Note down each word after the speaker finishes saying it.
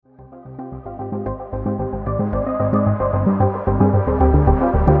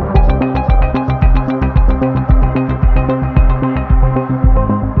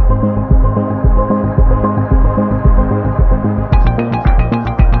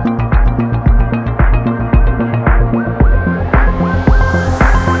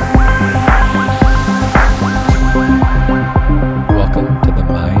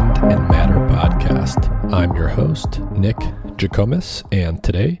Nick Jikomes, and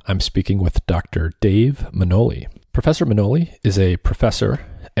today I'm speaking with Dr. Dave Manoli. Professor Manoli is a professor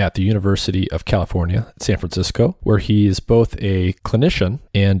at the University of California at San Francisco, where he is both a clinician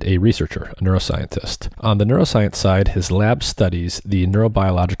and a researcher, a neuroscientist. On the neuroscience side, his lab studies the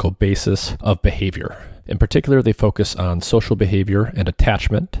neurobiological basis of behavior. In particular, they focus on social behavior and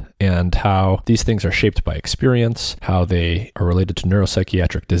attachment and how these things are shaped by experience, how they are related to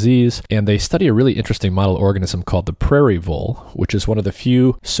neuropsychiatric disease, and they study a really interesting model organism called the prairie vole, which is one of the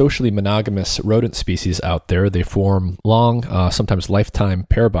few socially monogamous rodent species out there. They form long, sometimes lifetime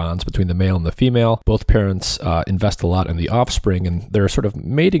pair bonds between the male and the female. Both parents invest a lot in the offspring, and their sort of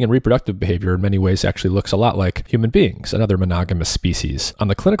mating and reproductive behavior in many ways actually looks a lot like human beings, another monogamous species. On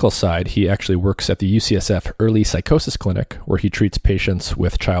the clinical side, he actually works at the UCSF Early Psychosis Clinic, where he treats patients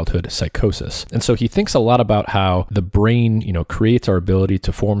with childhood psychosis. And so he thinks a lot about how the brain, creates our ability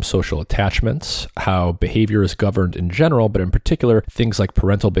to form social attachments, how behavior is governed in general, but in particular, things like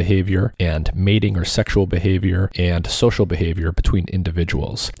parental behavior and mating or sexual behavior and social behavior between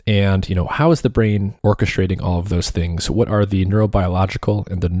individuals. And, how is the brain orchestrating all of those things? What are the neurobiological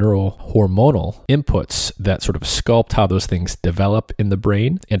and the neurohormonal inputs that sort of sculpt how those things develop in the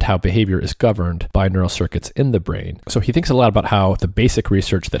brain and how behavior is governed by neural circuits in the brain? So he thinks a lot about how the basic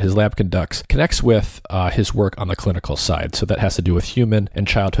research that his lab conducts connects with his work on the clinical side. So that has to do with human and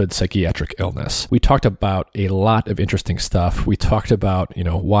childhood psychiatric illness. We talked about a lot of interesting stuff. We talked about,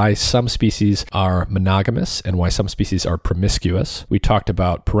 why some species are monogamous and why some species are promiscuous. We talked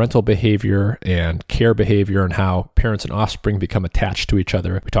about parental behavior and care behavior and how parents and offspring become attached to each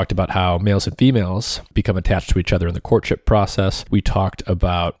other. We talked about how males and females become attached to each other in the courtship process. We talked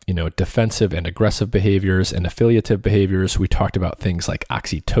about, defensive and aggressive behaviors and affiliative behaviors. We talked about things like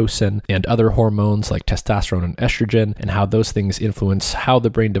oxytocin and other hormones like testosterone and estrogen and how those things influence how the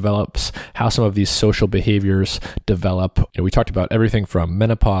brain develops, how some of these social behaviors develop. We talked about everything from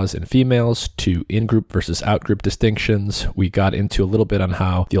menopause in females to in-group versus out-group distinctions. We got into a little bit on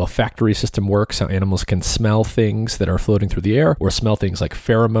how the olfactory system works, how animals can smell things that are floating through the air or smell things like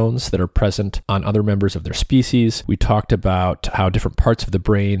pheromones that are present on other members of their species. We talked about how different parts of the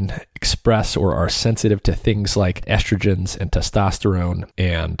brain express or are sensitive to things like estrogens and testosterone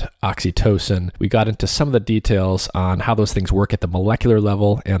and oxytocin. We got into some of the details on how those things work at the molecular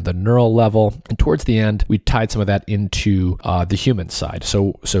level and the neural level. And towards the end, we tied some of that into the human side.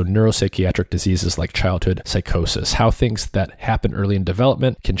 So neuropsychiatric diseases like childhood psychosis, how things that happen early in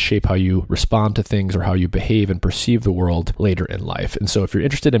development can shape how you respond to things or how you behave and perceive the world later in life. And so if you're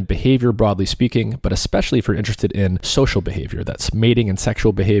interested in behavior, broadly speaking, but especially if you're interested in social behavior, that's mating and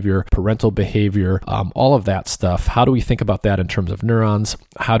sexual behavior, parental behavior, all of that stuff, how do we think about that in terms of neurons?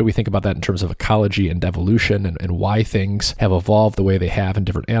 How do we think about that in terms of ecology and evolution and why things have evolved the way they have in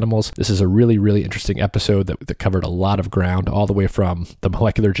different animals? This is a really, really interesting episode that covered a lot of ground, all the way from the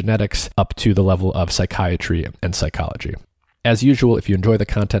molecular genetics up to the level of psychiatry and psychology. As usual, if you enjoy the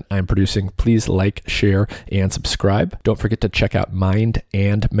content I'm producing, please like, share, and subscribe. Don't forget to check out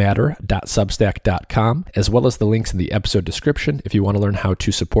mindandmatter.substack.com, as well as the links in the episode description if you want to learn how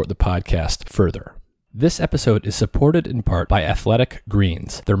to support the podcast further. This episode is supported in part by Athletic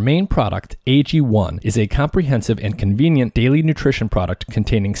Greens. Their main product, AG1, is a comprehensive and convenient daily nutrition product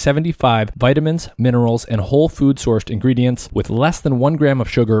containing 75 vitamins, minerals, and whole food sourced ingredients with less than 1 gram of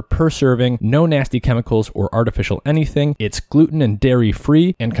sugar per serving, no nasty chemicals or artificial anything. It's gluten and dairy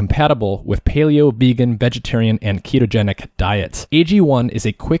free and compatible with paleo, vegan, vegetarian, and ketogenic diets. AG1 is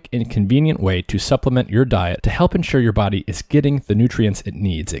a quick and convenient way to supplement your diet to help ensure your body is getting the nutrients it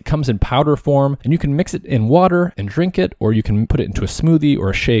needs. It comes in powder form, and you can mix it in water and drink it, or you can put it into a smoothie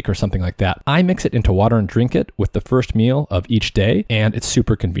or a shake or something like that. I mix it into water and drink it with the first meal of each day, and it's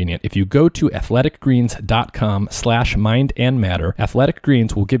super convenient. If you go to athleticgreens.com/mindandmatter, Athletic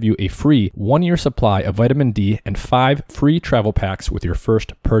Greens will give you a free 1-year supply of vitamin D and 5 free travel packs with your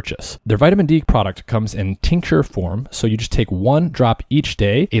first purchase. Their vitamin D product comes in tincture form, so you just take 1 drop each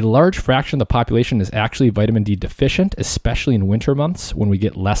day. A large fraction of the population is actually vitamin D deficient, especially in winter months when we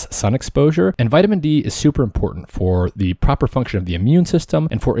get less sun exposure, and vitamin D is super important for the proper function of the immune system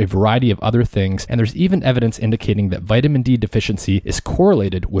and for a variety of other things. And there's even evidence indicating that vitamin D deficiency is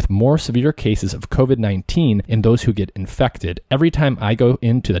correlated with more severe cases of COVID-19 in those who get infected. Every time I go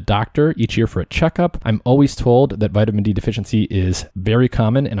into the doctor each year for a checkup, I'm always told that vitamin D deficiency is very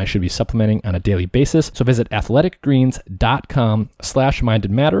common and I should be supplementing on a daily basis. So visit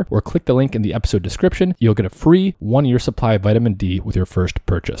athleticgreens.com/mindandmatter or click the link in the episode description. You'll get a free 1-year supply of vitamin D with your first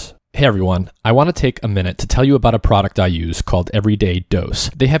purchase. Hey everyone, I want to take a minute to tell you about a product I use called Everyday Dose.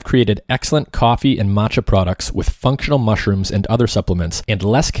 They have created excellent coffee and matcha products with functional mushrooms and other supplements and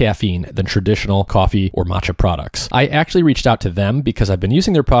less caffeine than traditional coffee or matcha products. I actually reached out to them because I've been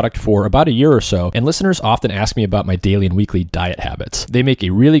using their product for about a year or so, and listeners often ask me about my daily and weekly diet habits. They make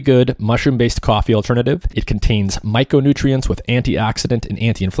a really good mushroom-based coffee alternative. It contains micronutrients with antioxidant and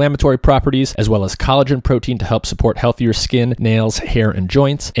anti-inflammatory properties, as well as collagen protein to help support healthier skin, nails, hair, and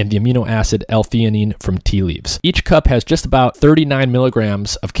joints, and the amino acid L-theanine from tea leaves. Each cup has just about 39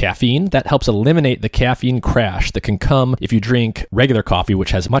 milligrams of caffeine. That helps eliminate the caffeine crash that can come if you drink regular coffee,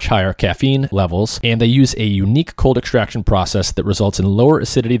 which has much higher caffeine levels. And they use a unique cold extraction process that results in lower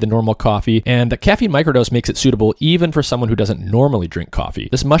acidity than normal coffee. And the caffeine microdose makes it suitable even for someone who doesn't normally drink coffee.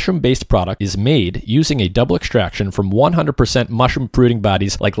 This mushroom-based product is made using a double extraction from 100% mushroom fruiting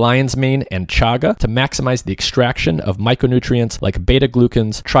bodies like lion's mane and chaga to maximize the extraction of micronutrients like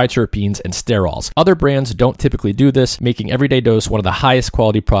beta-glucans, triterpenes, and sterols. Other brands don't typically do this, making Everyday Dose one of the highest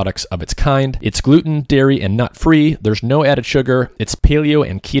quality products of its kind. It's gluten, dairy, and nut-free. There's no added sugar. It's paleo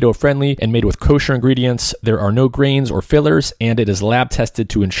and keto friendly and made with kosher ingredients. There are no grains or fillers, and it is lab tested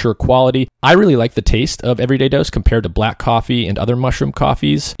to ensure quality. I really like the taste of Everyday Dose compared to black coffee and other mushroom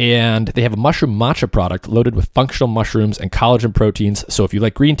coffees, and they have a mushroom matcha product loaded with functional mushrooms and collagen proteins. So if you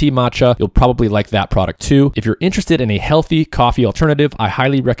like green tea matcha, you'll probably like that product too. If you're interested in a healthy coffee alternative, I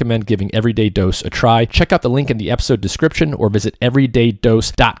highly recommend giving Everyday Dose a try. Check out the link in the episode description or visit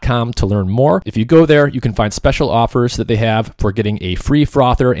everydaydose.com to learn more. If you go there, you can find special offers that they have for getting a free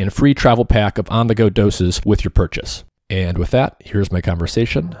frother and free travel pack of on-the-go doses with your purchase. And with that, here's my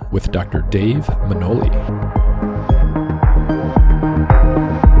conversation with Dr. Dave Manoli.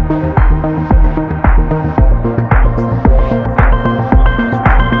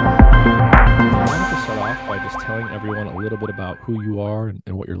 Everyone a little bit about who you are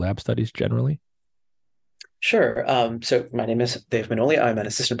and what your lab studies generally? Sure. So my name is Dave Manoli. I'm an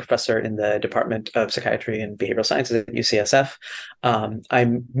assistant professor in the Department of Psychiatry and Behavioral Sciences at UCSF.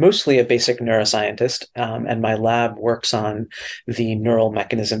 I'm mostly a basic neuroscientist, and my lab works on the neural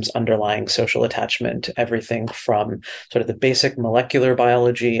mechanisms underlying social attachment, everything from sort of the basic molecular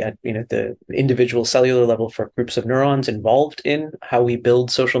biology at the individual cellular level for groups of neurons involved in how we build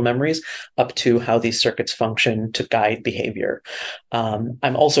social memories, up to how these circuits function to guide behavior.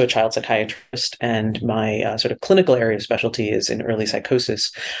 I'm also a child psychiatrist, and my sort of clinical area of specialty is in early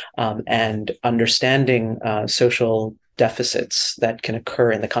psychosis, and understanding social deficits that can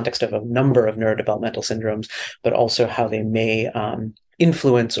occur in the context of a number of neurodevelopmental syndromes, but also how they may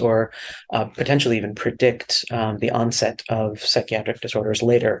influence or potentially even predict the onset of psychiatric disorders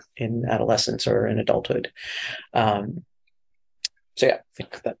later in adolescence or in adulthood. So yeah, I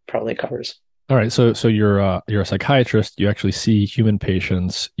think that probably covers. All right, so you're a psychiatrist. You actually see human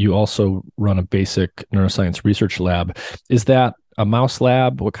patients. You also run a basic neuroscience research lab. Is that a mouse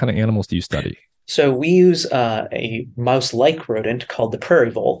lab? What kind of animals do you study? So we use a mouse-like rodent called the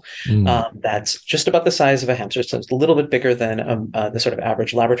prairie vole. That's just about the size of a hamster, so it's a little bit bigger than the sort of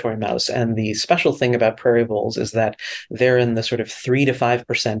average laboratory mouse. And the special thing about prairie voles is that they're in the sort of 3 to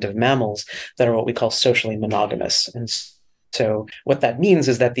 5% of mammals that are what we call socially monogamous. And so what that means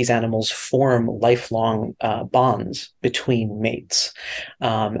is that these animals form lifelong bonds between mates,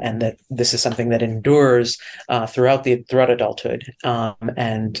 and that this is something that endures throughout adulthood.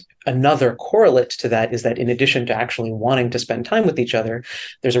 And another correlate to that is that in addition to actually wanting to spend time with each other,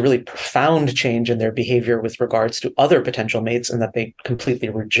 there's a really profound change in their behavior with regards to other potential mates, and that they completely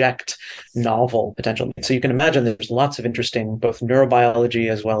reject novel potential mates. So you can imagine there's lots of interesting both neurobiology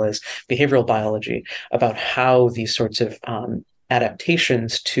as well as behavioral biology about how these sorts of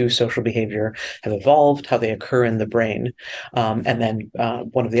adaptations to social behavior have evolved, how they occur in the brain. And then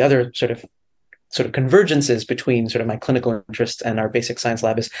one of the other sort of convergences between sort of my clinical interests and our basic science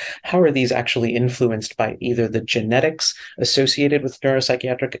lab is how are these actually influenced by either the genetics associated with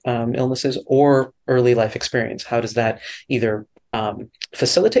neuropsychiatric illnesses or early life experience? How does that either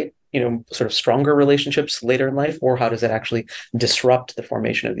facilitate sort of stronger relationships later in life, or how does it actually disrupt the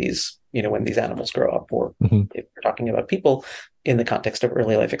formation of these, when these animals grow up, or if we're talking about people in the context of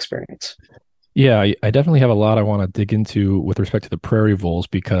early life experience? Yeah, I definitely have a lot I want to dig into with respect to the prairie voles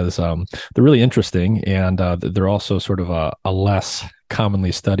because they're really interesting, and they're also sort of a less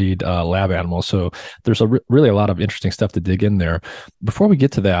commonly studied lab animal. So there's really a lot of interesting stuff to dig in there. Before we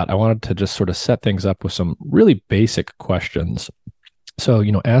get to that, I wanted to just sort of set things up with some really basic questions. So,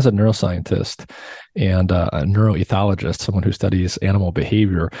 as a neuroscientist and a neuroethologist, someone who studies animal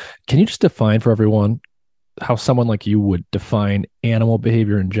behavior, can you just define for everyone how someone like you would define animal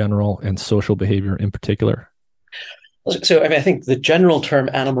behavior in general and social behavior in particular? So, I mean, I think the general term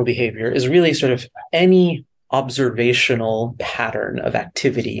animal behavior is really sort of any observational pattern of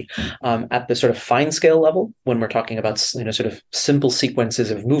activity at the sort of fine scale level when we're talking about sort of simple sequences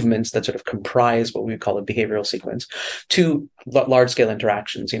of movements that sort of comprise what we call a behavioral sequence, to large scale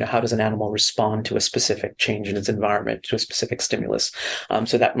interactions. How does an animal respond to a specific change in its environment, to a specific stimulus?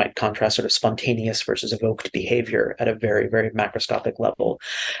 So that might contrast sort of spontaneous versus evoked behavior at a very, very macroscopic level.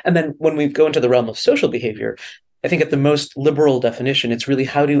 And then when we go into the realm of social behavior, I think at the most liberal definition, it's really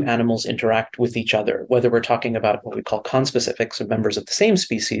how do animals interact with each other, whether we're talking about what we call conspecifics of members of the same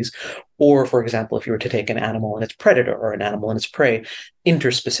species, or, for example, if you were to take an animal and its predator or an animal and its prey,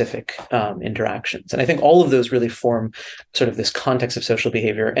 interspecific interactions. And I think all of those really form sort of this context of social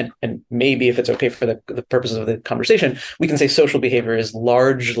behavior. And maybe if it's okay for the purposes of the conversation, we can say social behavior is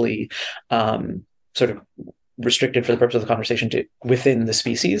largely sort of restricted for the purpose of the conversation to within the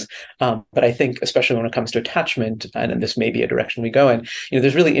species. But I think, especially when it comes to attachment, and this may be a direction we go in,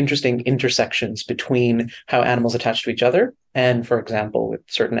 there's really interesting intersections between how animals attach to each other. And, for example, with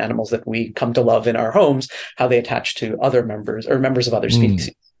certain animals that we come to love in our homes, how they attach to other members or members of other species.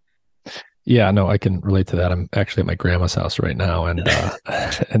 Yeah, no, I can relate to that. I'm actually at my grandma's house right now, and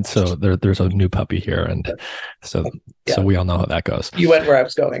and so there's a new puppy here, and so we all know how that goes. You went where I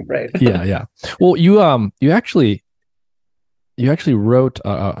was going, right? Yeah. Well, you actually wrote,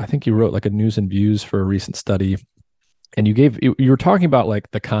 I think you wrote like a news and views for a recent study, and you were talking about like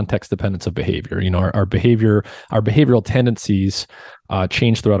the context dependence of behavior. Our behavioral tendencies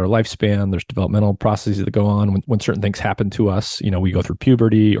change throughout our lifespan. There's developmental processes that go on when certain things happen to us. We go through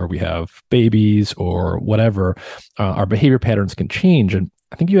puberty, or we have babies, or whatever. Our behavior patterns can change. And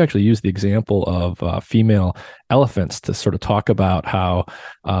I think you actually used the example of female elephants to sort of talk about how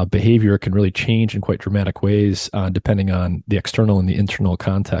behavior can really change in quite dramatic ways depending on the external and the internal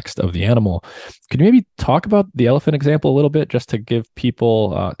context of the animal. Could you maybe talk about the elephant example a little bit, just to get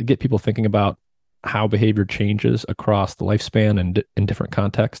people thinking about how behavior changes across the lifespan and in different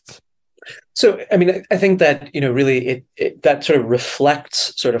contexts? So, I mean, I think that, really that sort of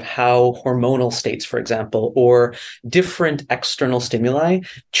reflects sort of how hormonal states, for example, or different external stimuli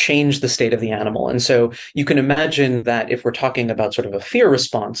change the state of the animal. And so you can imagine that if we're talking about sort of a fear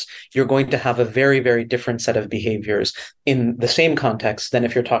response, you're going to have a very, very different set of behaviors in the same context than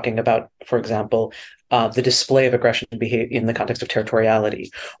if you're talking about, for example, the display of aggression in the context of territoriality,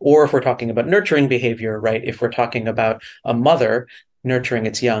 or if we're talking about nurturing behavior, right? If we're talking about a mother nurturing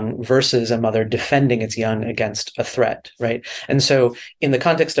its young versus a mother defending its young against a threat, right? And so in the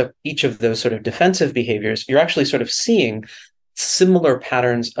context of each of those sort of defensive behaviors, you're actually sort of seeing similar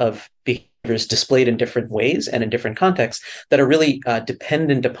patterns of behaviors displayed in different ways and in different contexts that are really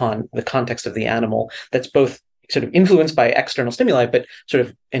dependent upon the context of the animal, that's both sort of influenced by external stimuli, but sort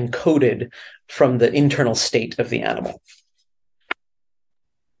of encoded from the internal state of the animal.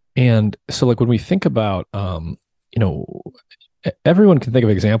 And so like when we think about, everyone can think of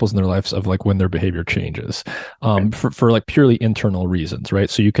examples in their lives of like when their behavior changes for like purely internal reasons,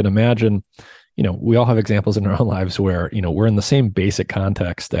 right? So you can imagine, we all have examples in our own lives where, we're in the same basic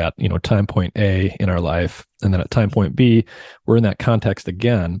context at, time point A in our life. And then at time point B, we're in that context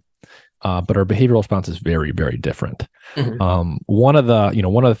again. But our behavioral response is very, very different. Mm-hmm. One of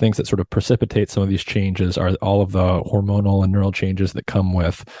the things that sort of precipitates some of these changes are all of the hormonal and neural changes that come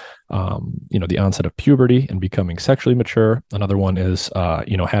with, the onset of puberty and becoming sexually mature. Another one is,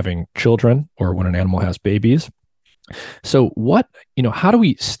 having children, or when an animal has babies. So how do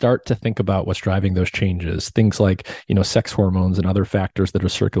we start to think about what's driving those changes? Things like, sex hormones and other factors that are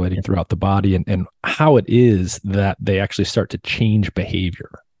circulating throughout the body, and how it is that they actually start to change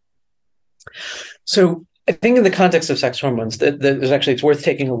behavior. So I think in the context of sex hormones, it's worth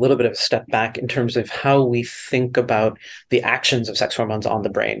taking a little bit of a step back in terms of how we think about the actions of sex hormones on the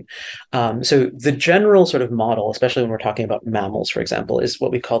brain. So the general sort of model, especially when we're talking about mammals, for example, is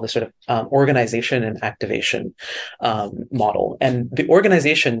what we call the sort of organization and activation model. And the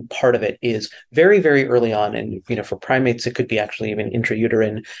organization part of it is very, very early on. And, for primates, it could be actually even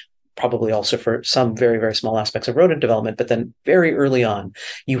intrauterine, probably also for some very, very small aspects of rodent development. But then very early on,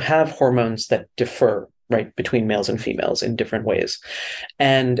 you have hormones that differ, right, between males and females in different ways.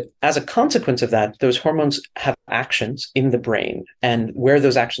 And as a consequence of that, those hormones have actions in the brain. And where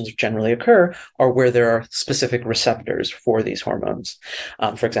those actions generally occur are where there are specific receptors for these hormones.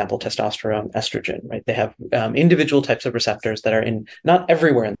 For example, testosterone, estrogen, right? They have individual types of receptors that are in not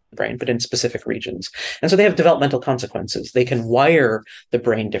everywhere in the brain, but in specific regions. And so they have developmental consequences. They can wire the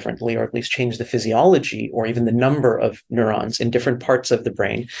brain differently, or at least change the physiology or even the number of neurons in different parts of the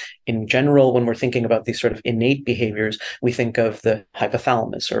brain. In general, when we're thinking about these sort of innate behaviors, we think of the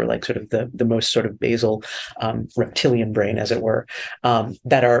hypothalamus, or like sort of the most sort of basal reptilian brain, as it were,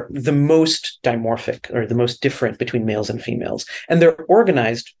 that are the most dimorphic or the most different between males and females. And they're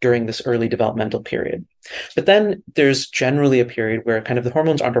organized during this early developmental period. But then there's generally a period where kind of the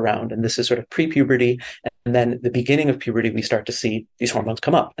hormones aren't around, and this is sort of pre-puberty. And then the beginning of puberty, we start to see these hormones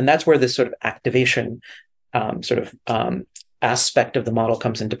come up. And that's where this sort of activation aspect of the model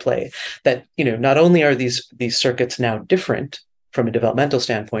comes into play. That, not only are these circuits now different from a developmental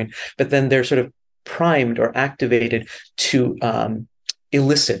standpoint, but then they're sort of primed or activated to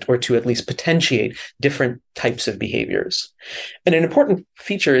elicit or to at least potentiate different types of behaviors. And an important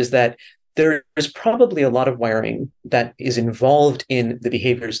feature is that there is probably a lot of wiring that is involved in the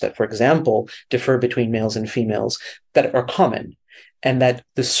behaviors that, for example, differ between males and females that are common, and that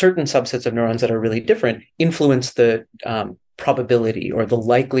the certain subsets of neurons that are really different influence the probability or the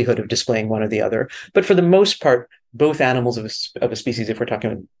likelihood of displaying one or the other. But for the most part, both animals of a species, if we're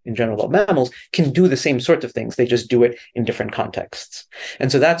talking in general about mammals, can do the same sorts of things. They just do it in different contexts. And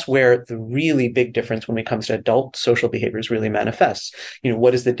so that's where the really big difference when it comes to adult social behaviors really manifests.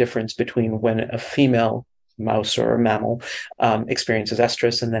 What is the difference between when a female mouse or a mammal experiences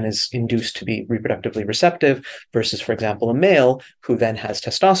estrus and then is induced to be reproductively receptive versus, for example, a male who then has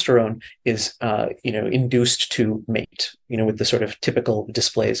testosterone is induced to mate, with the sort of typical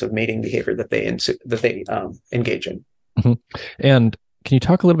displays of mating behavior that they engage in. Mm-hmm. And can you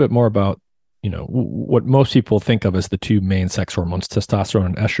talk a little bit more about what most people think of as the two main sex hormones, testosterone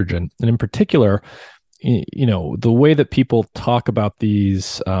and estrogen, and in particular, the way that people talk about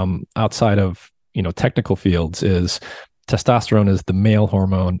these outside of technical fields is testosterone is the male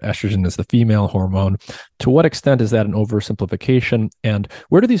hormone, estrogen is the female hormone. To what extent is that an oversimplification? And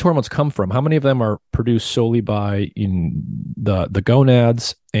where do these hormones come from? How many of them are produced solely by the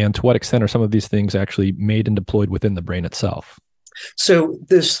gonads? And to what extent are some of these things actually made and deployed within the brain itself? So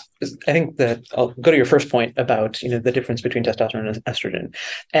I think that I'll go to your first point about, the difference between testosterone and estrogen.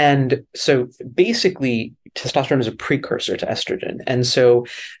 And so basically, testosterone is a precursor to estrogen. And so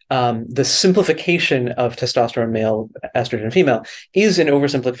the simplification of testosterone male, estrogen female is an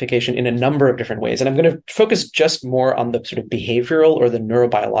oversimplification in a number of different ways. And I'm going to focus just more on the sort of behavioral or the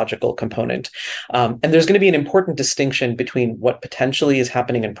neurobiological component. And there's going to be an important distinction between what potentially is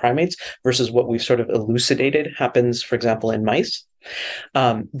happening in primates versus what we've sort of elucidated happens, for example, in mice.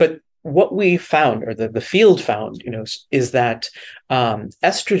 But what we found, or the field found, is that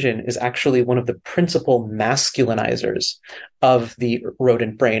estrogen is actually one of the principal masculinizers of the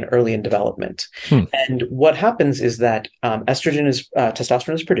rodent brain early in development. And what happens is that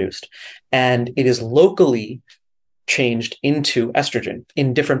testosterone is produced, and it is locally changed into estrogen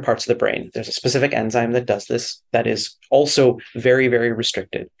in different parts of the brain. There's a specific enzyme that does this that is also very, very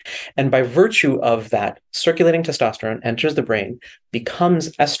restricted. And by virtue of that, circulating testosterone enters the brain,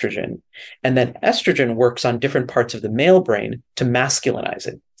 becomes estrogen, and then estrogen works on different parts of the male brain to masculinize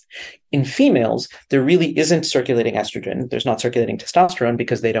it. In females, there really isn't circulating estrogen. There's not circulating testosterone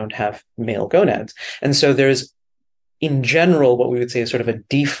because they don't have male gonads. And so there's, in general, what we would say is sort of a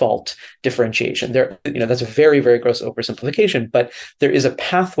default differentiation. That's a very, very gross oversimplification, but there is a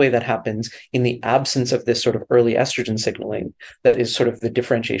pathway that happens in the absence of this sort of early estrogen signaling that is sort of the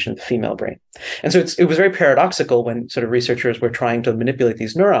differentiation of the female brain. And so it was very paradoxical when sort of researchers were trying to manipulate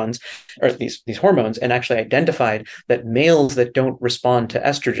these neurons or these hormones and actually identified that males that don't respond to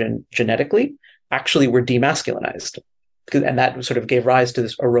estrogen genetically actually were demasculinized. And that sort of gave rise to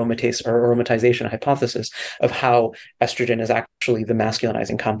this aromatase or aromatization hypothesis of how estrogen is actually the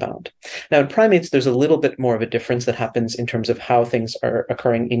masculinizing compound. Now, in primates, there's a little bit more of a difference that happens in terms of how things are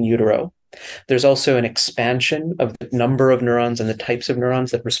occurring in utero. There's also an expansion of the number of neurons and the types of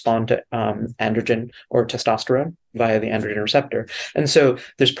neurons that respond to androgen or testosterone via the androgen receptor. And so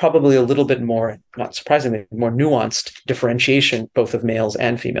there's probably a little bit more, not surprisingly, more nuanced differentiation, both of males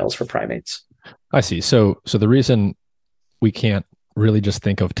and females for primates. I see. So the reason we can't really just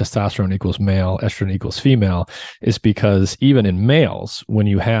think of testosterone equals male, estrogen equals female, is because even in males, when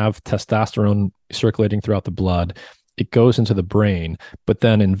you have testosterone circulating throughout the blood, it goes into the brain. But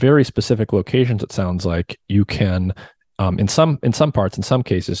then in very specific locations, it sounds like you can, in some parts, in some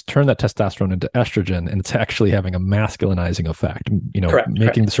cases, turn that testosterone into estrogen, and it's actually having a masculinizing effect,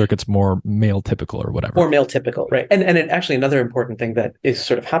 making the circuits more male typical or whatever. More male typical, right. And actually another important thing that is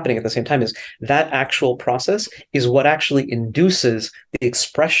sort of happening at the same time is that actual process is what actually induces the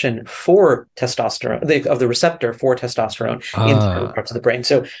expression for testosterone, of the receptor for testosterone in certain parts of the brain.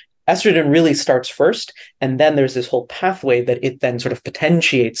 So estrogen really starts first, and then there's this whole pathway that it then sort of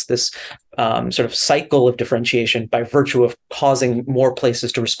potentiates this sort of cycle of differentiation by virtue of causing more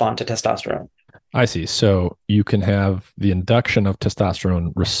places to respond to testosterone. I see. So you can have the induction of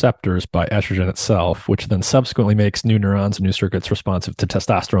testosterone receptors by estrogen itself, which then subsequently makes new neurons and new circuits responsive to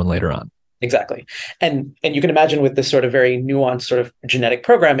testosterone later on. Exactly. And you can imagine with this sort of very nuanced sort of genetic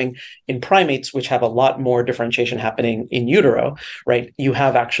programming in primates, which have a lot more differentiation happening in utero, right? You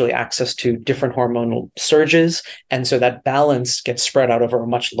have actually access to different hormonal surges. And so that balance gets spread out over a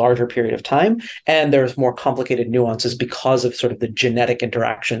much larger period of time. And there's more complicated nuances because of sort of the genetic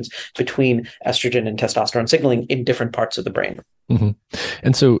interactions between estrogen and testosterone signaling in different parts of the brain. Mm-hmm.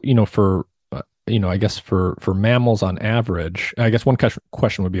 And so, I guess for mammals on average, I guess one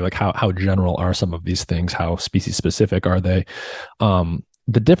question would be like how general are some of these things? How species specific are they?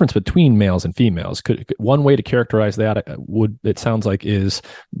 The difference between males and females, could one way to characterize that it sounds like is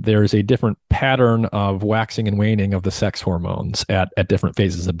there's a different pattern of waxing and waning of the sex hormones at different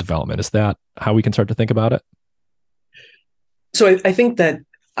phases of development. Is that how we can start to think about it? So I think that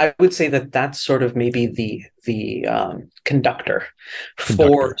I would say that that's sort of maybe the conductor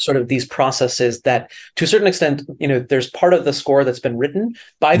for sort of these processes that, to a certain extent, there's part of the score that's been written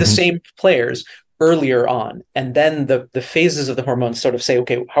by the same players earlier on, and then the phases of the hormones sort of say,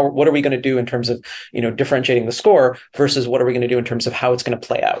 okay, what are we going to do in terms of differentiating the score versus what are we going to do in terms of how it's going to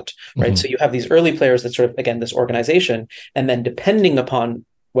play out, right? So you have these early players that sort of, again, this organization, and then depending upon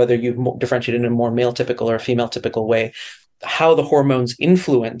whether you've differentiated in a more male typical or a female typical way, how the hormones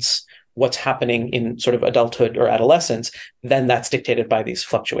influence what's happening in sort of adulthood or adolescence, then that's dictated by these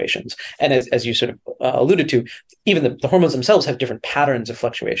fluctuations. And as you sort of alluded to, even the hormones themselves have different patterns of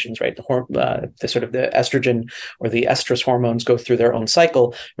fluctuations, right? The sort of the estrogen or the estrus hormones go through their own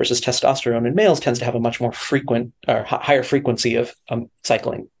cycle, versus testosterone in males tends to have a much more frequent or higher frequency of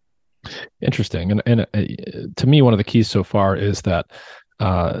cycling. Interesting. And to me, one of the keys so far is that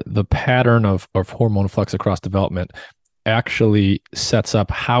the pattern of hormone flux across development actually sets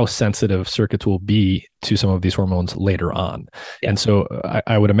up how sensitive circuits will be to some of these hormones later on. Yeah. And so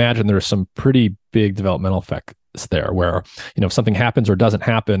I would imagine there's some pretty big developmental effects there where, if something happens or doesn't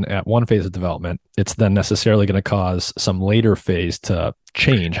happen at one phase of development, it's then necessarily going to cause some later phase to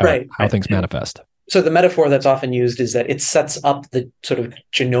change how things manifest. So the metaphor that's often used is that it sets up the sort of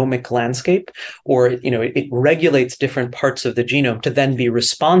genomic landscape, or, it regulates different parts of the genome to then be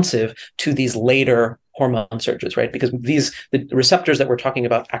responsive to these later hormone surges, right? Because the receptors that we're talking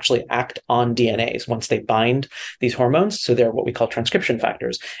about actually act on DNAs once they bind these hormones. So they're what we call transcription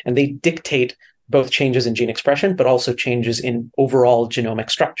factors, and they dictate both changes in gene expression, but also changes in overall genomic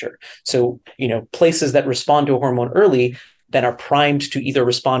structure. So, places that respond to a hormone early then are primed to either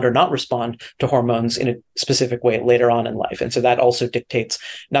respond or not respond to hormones in a specific way later on in life. And so that also dictates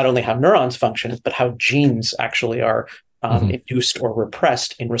not only how neurons function, but how genes actually are induced or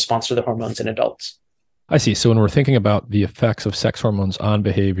repressed in response to the hormones in adults. I see. So when we're thinking about the effects of sex hormones on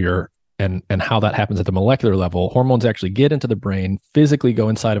behavior and how that happens at the molecular level, hormones actually get into the brain, physically go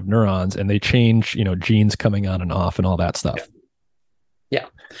inside of neurons, and they change, genes coming on and off and all that stuff. Yeah.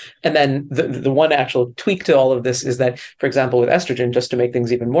 And then the one actual tweak to all of this is that, for example, with estrogen, just to make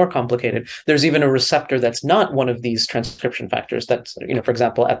things even more complicated, there's even a receptor that's not one of these transcription factors that's, for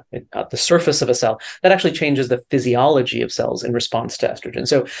example, at the surface of a cell that actually changes the physiology of cells in response to estrogen.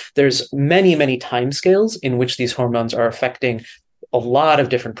 So there's many, many timescales in which these hormones are affecting a lot of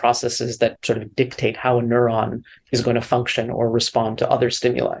different processes that sort of dictate how a neuron is going to function or respond to other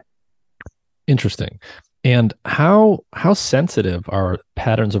stimuli. Interesting. And how sensitive are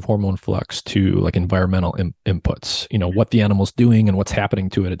patterns of hormone flux to like environmental inputs? What the animal's doing and what's happening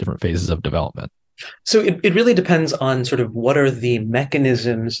to it at different phases of development. So it really depends on sort of what are the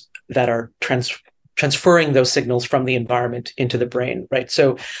mechanisms that are transferring those signals from the environment into the brain, right?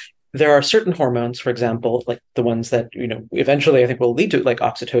 So there are certain hormones, for example, like the ones that, eventually I think will lead to, like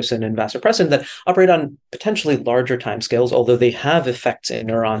oxytocin and vasopressin, that operate on potentially larger timescales, although they have effects in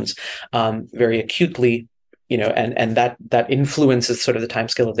neurons very acutely, and that influences sort of the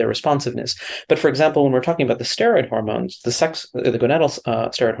timescale of their responsiveness. But for example, when we're talking about the steroid hormones, the gonadal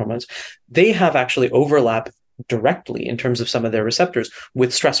steroid hormones, they have actually overlap directly in terms of some of their receptors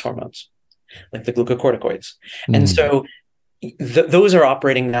with stress hormones, like the glucocorticoids. And so those are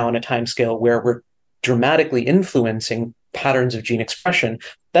operating now on a timescale where we're dramatically influencing patterns of gene expression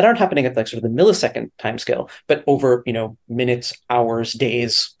that aren't happening at like sort of the millisecond timescale, but over, minutes, hours,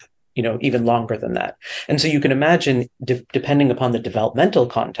 days, even longer than that. And so you can imagine, depending upon the developmental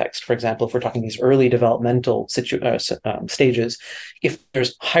context, for example, if we're talking these early developmental stages, if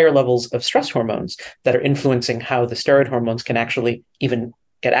there's higher levels of stress hormones that are influencing how the steroid hormones can actually even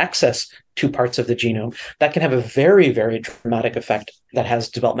get access to parts of the genome, that can have a very, very dramatic effect that has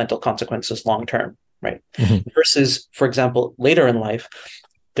developmental consequences long term, right? Versus, for example, later in life,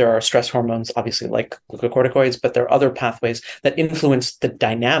 there are stress hormones, obviously, like glucocorticoids, but there are other pathways that influence the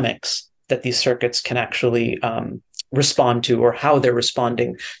dynamics that these circuits can actually respond to, or how they're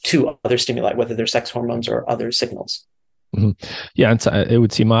responding to other stimuli, whether they're sex hormones or other signals. Mm-hmm. Yeah, and so it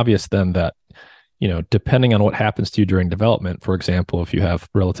would seem obvious then that, depending on what happens to you during development, for example, if you have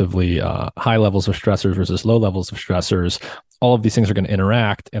relatively high levels of stressors versus low levels of stressors, all of these things are going to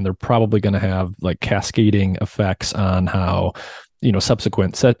interact, and they're probably going to have like cascading effects on how,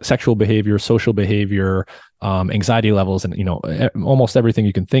 subsequent sexual behavior, social behavior, anxiety levels, and, almost everything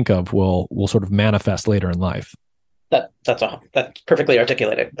you can think of will sort of manifest later in life. That's perfectly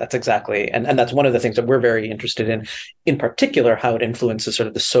articulated. That's exactly, and that's one of the things that we're very interested in particular, how it influences sort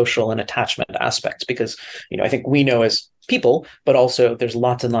of the social and attachment aspects, because, I think we know as people, but also there's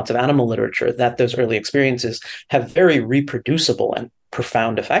lots and lots of animal literature that those early experiences have very reproducible and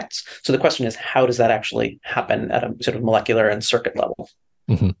profound effects. So the question is, how does that actually happen at a sort of molecular and circuit level?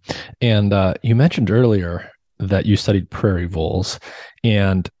 Mm-hmm. And you mentioned earlier that you studied prairie voles,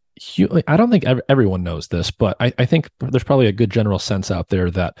 and I don't think everyone knows this, but I think there's probably a good general sense out there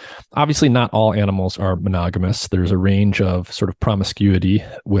that obviously not all animals are monogamous. There's a range of sort of promiscuity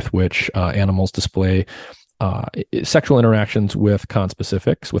with which animals display sexual interactions with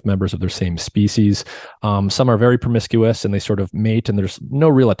conspecifics, with members of their same species. Some are very promiscuous and they sort of mate, and there's no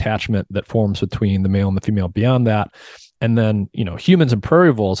real attachment that forms between the male and the female beyond that. And then, humans and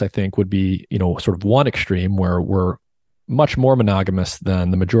prairie voles, I think, would be, sort of one extreme where we're much more monogamous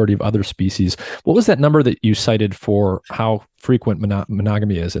than the majority of other species. What was that number that you cited for how frequent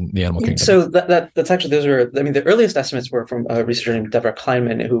monogamy is in the animal kingdom? So that's actually, the earliest estimates were from a researcher named Deborah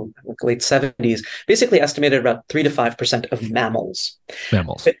Kleinman, who in the late 70s basically estimated about 3 to 5% of mammals.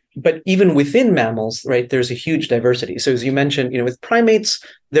 But even within mammals, right, there's a huge diversity. So as you mentioned, with primates,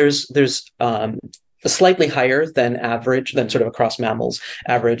 there's slightly higher than average, than sort of across mammals,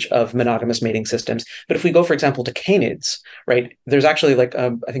 average of monogamous mating systems. But if we go, for example, to canids, right, there's actually like, I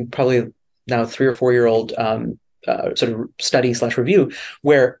think probably now 3 or 4 year old sort of study / review,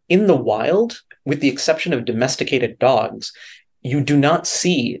 where in the wild, with the exception of domesticated dogs, you do not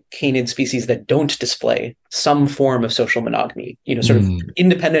see canid species that don't display some form of social monogamy, sort of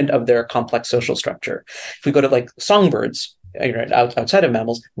independent of their complex social structure. If we go to like songbirds, outside of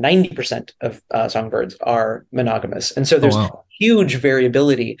mammals, 90% of songbirds are monogamous. And so there's huge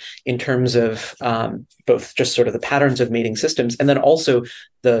variability in terms of both just sort of the patterns of mating systems, and then also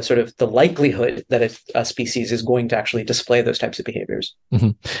the sort of the likelihood that a species is going to actually display those types of behaviors.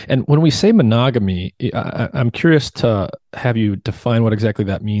 Mm-hmm. And when we say monogamy, I'm curious to have you define what exactly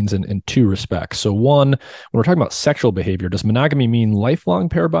that means in two respects. So one, when we're talking about sexual behavior, does monogamy mean lifelong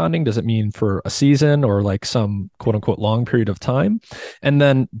pair bonding? Does it mean for a season or like some quote unquote long period of time? And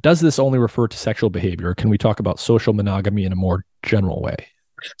then does this only refer to sexual behavior? Can we talk about social monogamy in a more general way?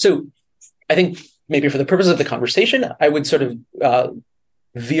 So I think maybe for the purpose of the conversation, I would sort of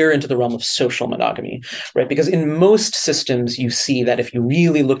veer into the realm of social monogamy, right? Because in most systems, you see that if you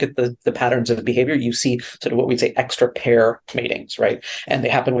really look at the patterns of behavior, you see sort of what we'd say extra pair matings, right? And they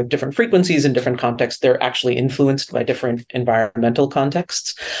happen with different frequencies in different contexts. They're actually influenced by different environmental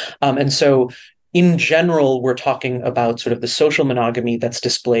contexts. And so in general, we're talking about sort of the social monogamy that's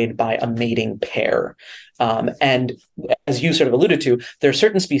displayed by a mating pair. And as you sort of alluded to, there are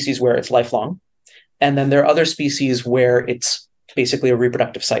certain species where it's lifelong, and then there are other species where it's basically a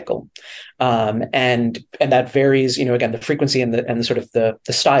reproductive cycle, and that varies. Again, the frequency and the sort of the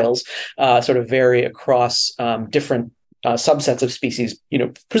styles sort of vary across different subsets of species.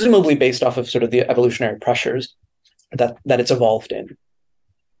 Presumably based off of sort of the evolutionary pressures that it's evolved in.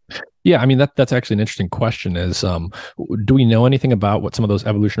 Yeah, I mean that's actually an interesting question. Is do we know anything about what some of those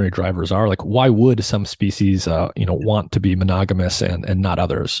evolutionary drivers are? Like, why would some species want to be monogamous and not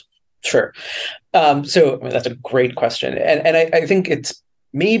others? Sure. So that's a great question. And I think it's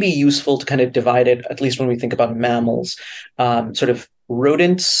maybe useful to kind of divide it, at least when we think about mammals, sort of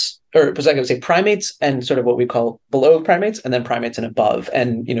rodents, or I would say primates, and sort of what we call below primates, and then primates and above.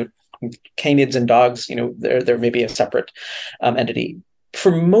 And, canids and dogs, they're maybe a separate entity. For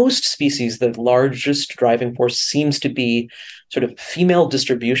most species, the largest driving force seems to be sort of female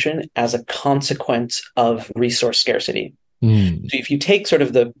distribution as a consequence of resource scarcity. So if you take sort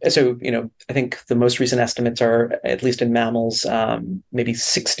of I think the most recent estimates are, at least in mammals, maybe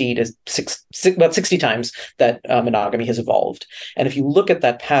 60 times that monogamy has evolved. And if you look at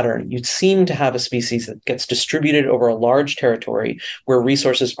that pattern, you seem to have a species that gets distributed over a large territory where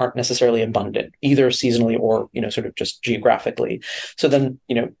resources aren't necessarily abundant, either seasonally or, sort of just geographically. So then,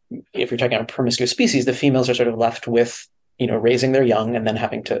 if you're talking about a promiscuous species, the females are sort of left with, raising their young and then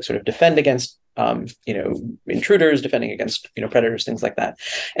having to sort of defend against intruders, defending against, predators, things like that.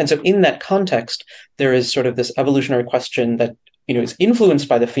 And so in that context, there is sort of this evolutionary question that, is influenced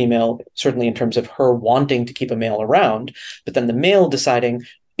by the female, certainly in terms of her wanting to keep a male around, but then the male deciding,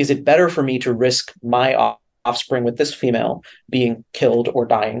 is it better for me to risk my offspring with this female being killed or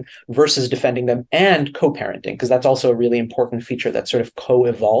dying versus defending them and co-parenting? Because that's also a really important feature that sort of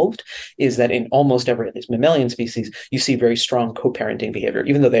co-evolved, is that in almost every of these mammalian species, you see very strong co-parenting behavior,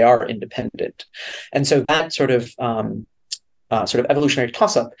 even though they are independent. And so that sort of evolutionary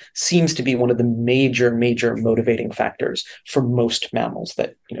toss-up seems to be one of the major motivating factors for most mammals,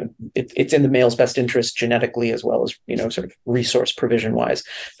 that it's in the male's best interest genetically as well as sort of resource provision wise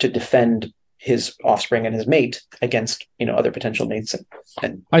to defend his offspring and his mate against other potential mates.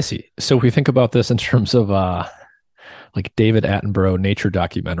 And I see. So if we think about this in terms of like David Attenborough nature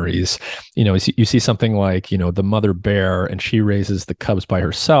documentaries, you see something like the mother bear, and she raises the cubs by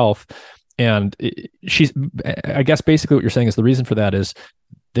herself. And I guess basically what you're saying is the reason for that is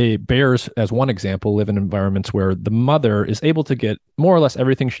the bears, as one example, live in environments where the mother is able to get more or less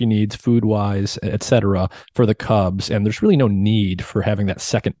everything she needs food-wise, et cetera, for the cubs. And there's really no need for having that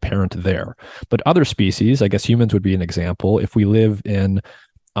second parent there. But other species, I guess humans would be an example, if we live in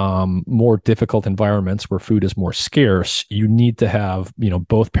more difficult environments where food is more scarce, you need to have,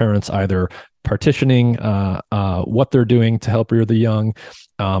 both parents either partitioning what they're doing to help rear the young,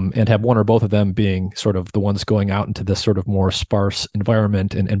 and have one or both of them being sort of the ones going out into this sort of more sparse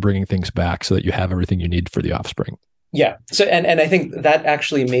environment and bringing things back so that you have everything you need for the offspring. Yeah. So, and I think that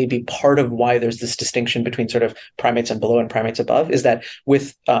actually may be part of why there's this distinction between sort of primates and below and primates above, is that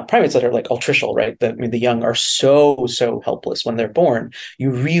with primates that are like altricial, right? The young are so helpless when they're born.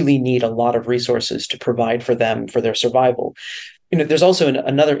 You really need a lot of resources to provide for them for their survival. There's also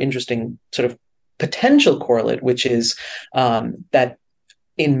another interesting sort of potential correlate, which is that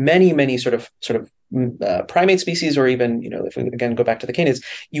in many sort of primate species, or even, if we again go back to the canids,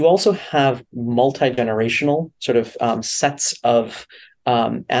 you also have multi-generational sort of sets of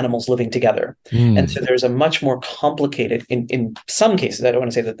animals living together. And so there's a much more complicated, in some cases, I don't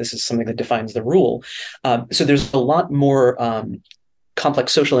want to say that this is something that defines the rule. So there's a lot more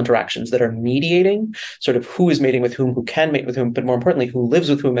complex social interactions that are mediating sort of who is mating with whom, who can mate with whom, but more importantly, who lives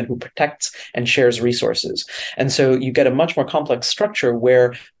with whom and who protects and shares resources. And so you get a much more complex structure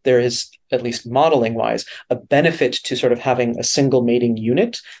where there is, at least modeling wise, a benefit to sort of having a single mating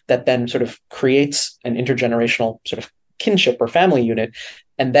unit that then sort of creates an intergenerational sort of kinship or family unit.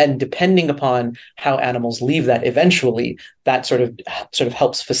 And then depending upon how animals leave that eventually, that sort of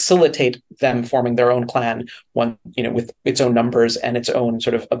helps facilitate them forming their own clan, with its own numbers and its own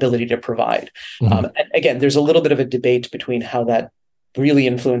sort of ability to provide. And again, there's a little bit of a debate between how that really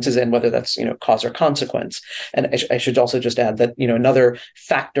influences and whether that's cause or consequence. And I should also just add that another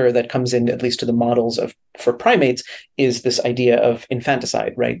factor that comes in, at least to the models for primates, is this idea of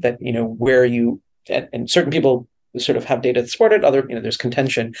infanticide, right? That where you, and certain people sort of have data that support it. Other, there's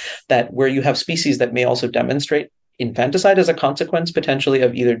contention that where you have species that may also demonstrate infanticide as a consequence potentially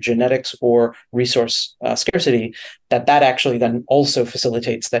of either genetics or resource scarcity, that actually then also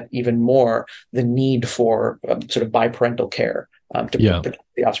facilitates that even more the need for sort of biparental care to protect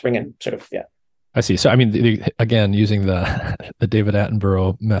the offspring and sort of, I see. So, I mean, again, using the David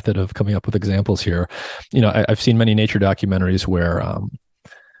Attenborough method of coming up with examples here, I've seen many nature documentaries where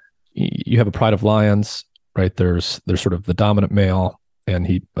you have a pride of lions. Right, there's sort of the dominant male, and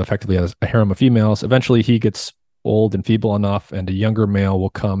he effectively has a harem of females. Eventually, he gets old and feeble enough, and a younger male will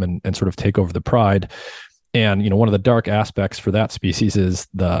come and sort of take over the pride. And one of the dark aspects for that species is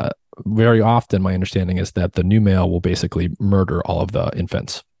very often my understanding is that the new male will basically murder all of the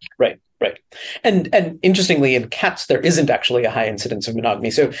infants. Right. And interestingly, in cats, there isn't actually a high incidence of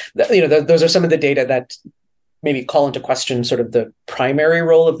monogamy. So those are some of the data that maybe call into question sort of the primary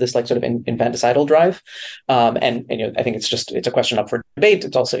role of this like sort of infanticidal drive. And I think it's a question up for debate.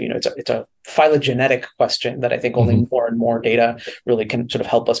 It's also, it's a phylogenetic question that I think only more and more data really can sort of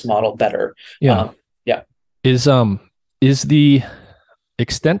help us model better. Yeah. Is the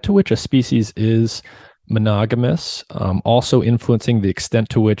extent to which a species is monogamous also influencing the extent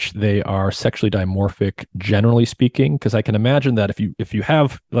to which they are sexually dimorphic, generally speaking? Because I can imagine that if you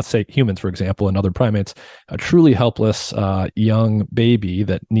have, let's say humans, for example, and other primates, a truly helpless young baby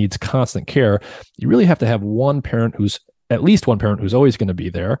that needs constant care, you really have to have at least one parent who's always going to be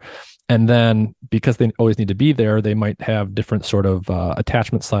there. And then because they always need to be there, they might have different sort of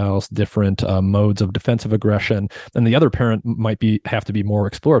attachment styles, different modes of defensive aggression. And the other parent might have to be more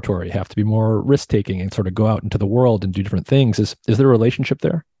exploratory, have to be more risk-taking and sort of go out into the world and do different things. Is there a relationship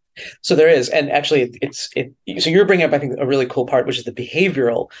there? So there is, and actually, So you're bringing up, I think, a really cool part, which is the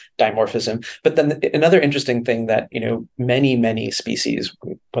behavioral dimorphism. But then another interesting thing that many species,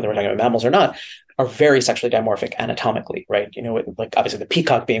 whether we're talking about mammals or not, are very sexually dimorphic anatomically, right? Like obviously the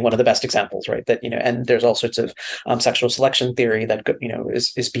peacock being one of the best examples, right? That and there's all sorts of sexual selection theory that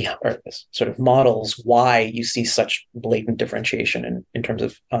is behind, or sort of models why you see such blatant differentiation in terms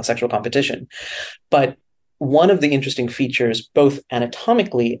of sexual competition, but one of the interesting features, both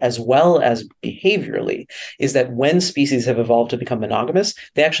anatomically as well as behaviorally, is that when species have evolved to become monogamous,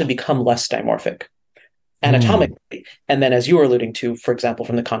 they actually become less dimorphic anatomically. And then, as you were alluding to, for example,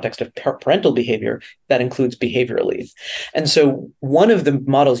 from the context of parental behavior, that includes behaviorally. And so one of the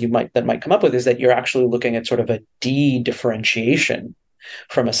models that might come up with is that you're actually looking at sort of a de-differentiation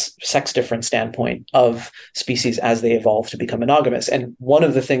from a sex different standpoint of species as they evolve to become monogamous. And one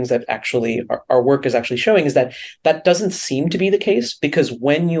of the things that actually our work is actually showing is that that doesn't seem to be the case, because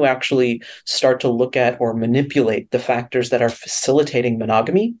when you actually start to look at or manipulate the factors that are facilitating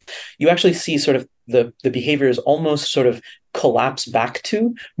monogamy, you actually see sort of the behaviors almost sort of collapse back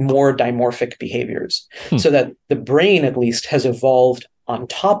to more dimorphic behaviors. So that the brain, at least, has evolved on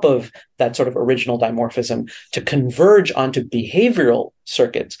top of that sort of original dimorphism to converge onto behavioral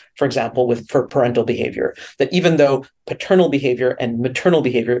circuits, for example, for parental behavior, that even though paternal behavior and maternal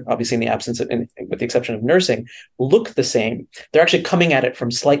behavior, obviously in the absence of, with the exception of nursing, look the same, they're actually coming at it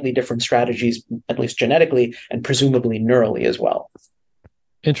from slightly different strategies, at least genetically, and presumably neurally as well.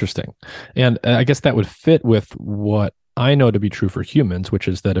 Interesting. And I guess that would fit with what I know to be true for humans, which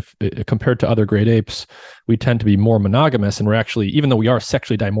is that if compared to other great apes, we tend to be more monogamous, and we're actually, even though we are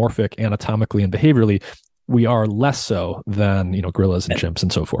sexually dimorphic anatomically and behaviorally, we are less so than gorillas and chimps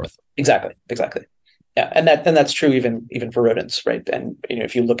and so forth. Exactly. Yeah, and that's true even for rodents, right? And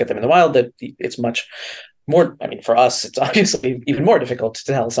if you look at them in the wild, that it's much more. I mean, for us, it's obviously even more difficult to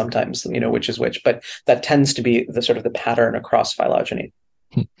tell sometimes, which is which. But that tends to be the sort of the pattern across phylogeny.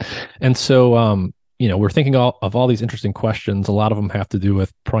 And so, we're thinking of all these interesting questions. A lot of them have to do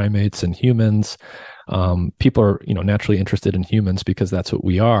with primates and humans. People are, naturally interested in humans because that's what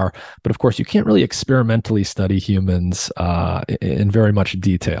we are. But of course, you can't really experimentally study humans in very much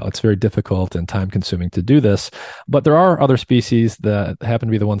detail. It's very difficult and time consuming to do this. But there are other species that happen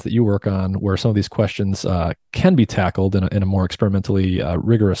to be the ones that you work on where some of these questions can be tackled in a more experimentally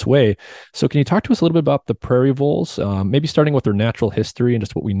rigorous way. So can you talk to us a little bit about the prairie voles, maybe starting with their natural history and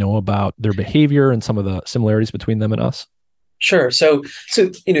just what we know about their behavior and some of the similarities between them and us? Sure. So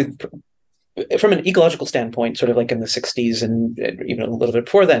from an ecological standpoint, sort of like in the 60s and even a little bit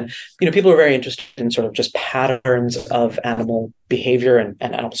before then, people were very interested in sort of just patterns of animal behavior and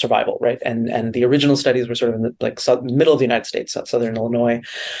animal survival, right? And the original studies were sort of in the middle of the United States, southern Illinois,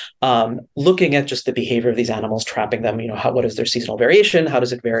 looking at just the behavior of these animals, trapping them. What is their seasonal variation? How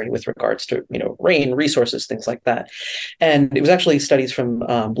does it vary with regards to rain, resources, things like that? And it was actually studies from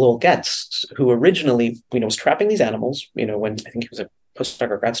Lowell Getz, who originally was trapping these animals. When I think he was a postdoc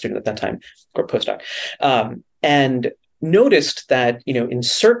or grad student at that time, or postdoc, and noticed that in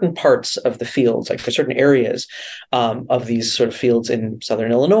certain parts of the fields, like for certain areas of these sort of fields in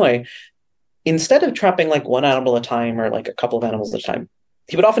southern Illinois, instead of trapping like one animal at a time or like a couple of animals at a time,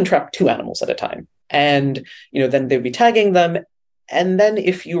 he would often trap two animals at a time, and then they'd be tagging them. And then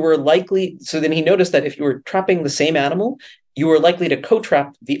then he noticed that if you were trapping the same animal, you were likely to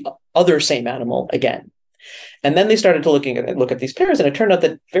co-trap the other same animal again. And then they started to look at these pairs, and it turned out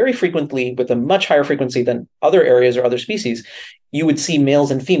that very frequently, with a much higher frequency than other areas or other species, you would see males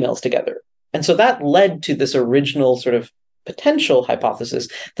and females together. And so that led to this original sort of potential hypothesis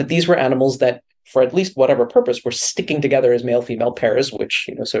that these were animals that, for at least whatever purpose, were sticking together as male-female pairs, which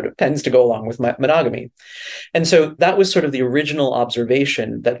sort of tends to go along with monogamy. And so that was sort of the original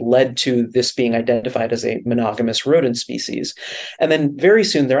observation that led to this being identified as a monogamous rodent species. And then very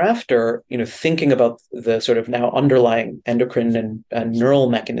soon thereafter, thinking about the sort of now underlying endocrine and neural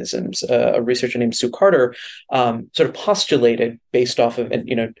mechanisms, a researcher named Sue Carter sort of postulated, based off of, and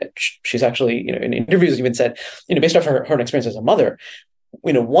she's actually in interviews even said, based off her experience as a mother,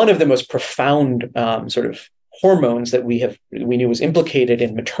 one of the most profound sort of hormones that we knew was implicated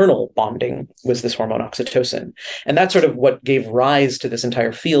in maternal bonding was this hormone oxytocin. And that's sort of what gave rise to this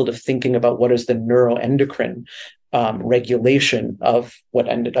entire field of thinking about what is the neuroendocrine regulation of what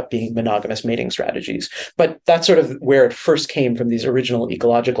ended up being monogamous mating strategies. But that's sort of where it first came from, these original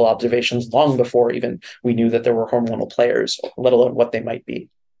ecological observations, long before even we knew that there were hormonal players, let alone what they might be.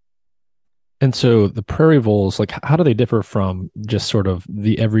 And so the prairie voles, like, how do they differ from just sort of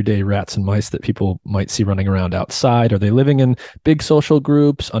the everyday rats and mice that people might see running around outside? Are they living in big social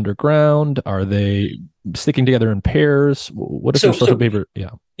groups underground? Are they sticking together in pairs? What is their social behavior?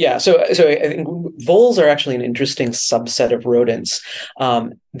 Yeah. Yeah, so I think voles are actually an interesting subset of rodents.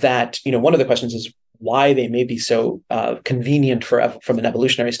 That one of the questions is why they may be so convenient from an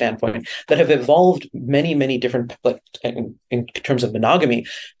evolutionary standpoint, that have evolved many different, like in terms of monogamy,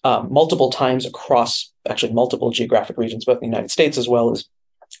 multiple times across actually multiple geographic regions, both in the United States as well as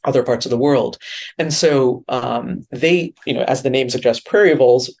other parts of the world. And so they, as the name suggests, prairie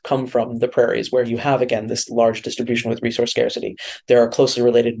voles come from the prairies, where you have, again, this large distribution with resource scarcity. There are closely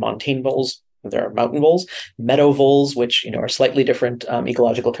related montane voles. There are mountain voles, meadow voles, which are slightly different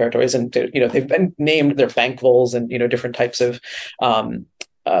ecological territories, and they've been named. They're bank voles, and different types of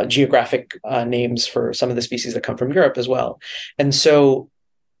geographic names for some of the species that come from Europe as well. And so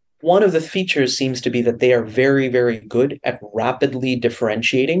one of the features seems to be that they are very good at rapidly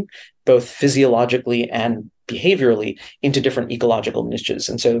differentiating, both physiologically and behaviorally, into different ecological niches.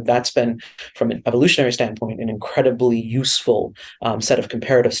 And so that's been, from an evolutionary standpoint, an incredibly useful set of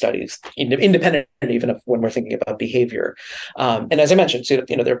comparative studies, independent even of when we're thinking about behavior. And as I mentioned, so,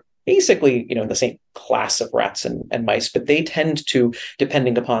 they're basically, in the same class of rats and mice, but they tend to,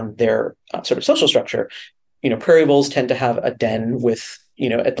 depending upon their sort of social structure, prairie voles tend to have a den with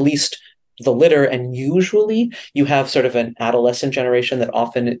at least the litter, and usually you have sort of an adolescent generation that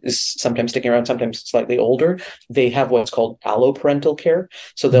often is sometimes sticking around, sometimes slightly older. They have what's called alloparental care,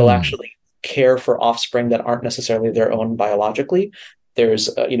 so they'll actually care for offspring that aren't necessarily their own biologically.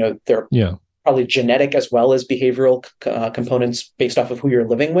 There's they're probably genetic as well as behavioral components based off of who you're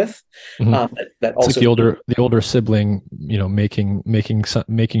living with. That also, it's like the older sibling, making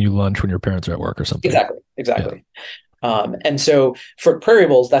you lunch when your parents are at work or something. Exactly. And so for prairie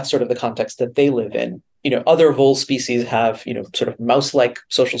voles, that's sort of the context that they live in. Other vole species have, sort of mouse-like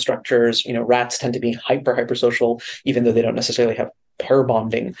social structures. Rats tend to be hyper social, even though they don't necessarily have pair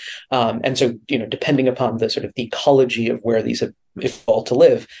bonding. And so, depending upon the sort of ecology of where these have evolved to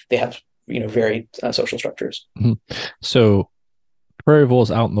live, they have, varied social structures. So prairie voles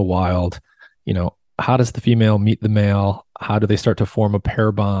out in the wild, how does the female meet the male? How do they start to form a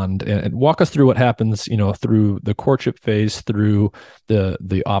pair bond? And walk us through what happens, through the courtship phase, through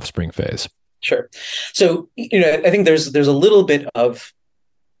the offspring phase. Sure. So, I think there's a little bit of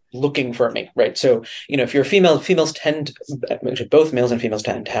looking for a mate, right? So, if you're a female, both males and females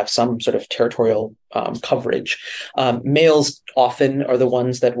tend to have some sort of territorial coverage. Males often are the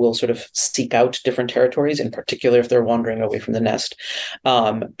ones that will sort of seek out different territories, in particular if they're wandering away from the nest.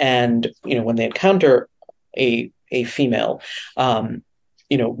 And, when they encounter a female,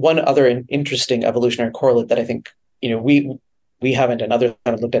 one other interesting evolutionary correlate that I think, we haven't and others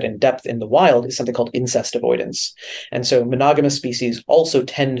haven't looked at in depth in the wild is something called incest avoidance. And so monogamous species also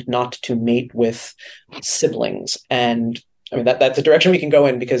tend not to mate with siblings. And I mean, that's a direction we can go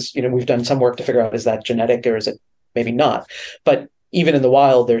in because, we've done some work to figure out, is that genetic or is it maybe not? But even in the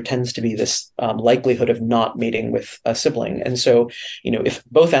wild, there tends to be this likelihood of not mating with a sibling. And so, if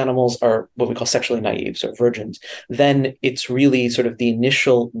both animals are what we call sexually naive, so virgins, then it's really sort of the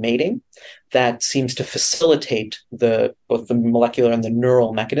initial mating that seems to facilitate both the molecular and the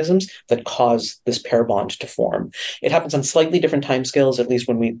neural mechanisms that cause this pair bond to form. It happens on slightly different timescales, at least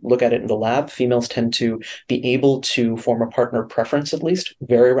when we look at it in the lab. Females tend to be able to form a partner preference, at least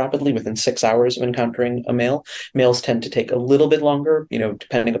very rapidly, within 6 hours of encountering a male. Males tend to take a little bit longer,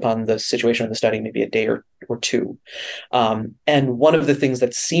 depending upon the situation of the study, maybe a day or two. And one of the things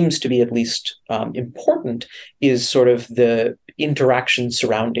that seems to be at least important is sort of the interaction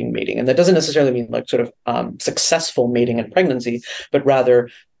surrounding mating. And that doesn't necessarily mean like sort of successful mating and pregnancy, but rather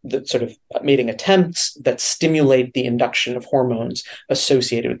the sort of mating attempts that stimulate the induction of hormones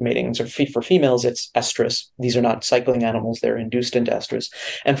associated with mating. So for females, it's estrus. These are not cycling animals. They're induced into estrus.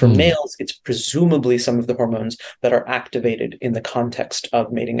 And for males, it's presumably some of the hormones that are activated in the context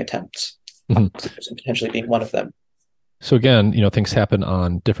of mating attempts. Potentially being one of them. So again, things happen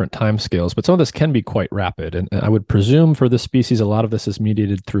on different time scales, but some of this can be quite rapid. And I would presume for this species, a lot of this is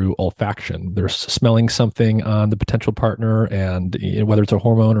mediated through olfaction. They're smelling something on the potential partner, and whether it's a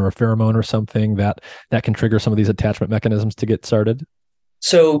hormone or a pheromone or something that can trigger some of these attachment mechanisms to get started.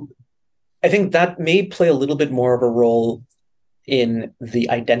 So I think that may play a little bit more of a role in the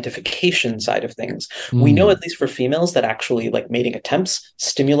identification side of things. We know, at least for females, that actually like mating attempts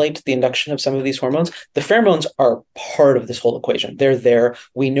stimulate the induction of some of these hormones. The pheromones are part of this whole equation. They're there.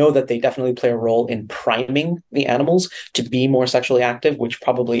 We know that they definitely play a role in priming the animals to be more sexually active, which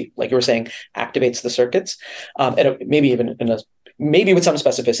probably, like you were saying, activates the circuits. And maybe even in a maybe with some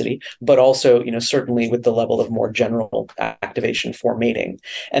specificity, but also, certainly with the level of more general activation for mating.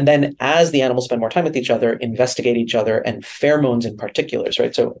 And then as the animals spend more time with each other, investigate each other, and pheromones in particulars,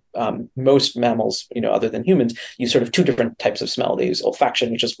 right? So most mammals, other than humans, use sort of two different types of smell. They use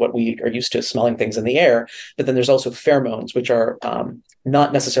olfaction, which is what we are used to, smelling things in the air, but then there's also pheromones, which are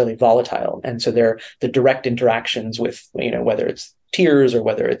not necessarily volatile. And so they're the direct interactions with, whether it's tears or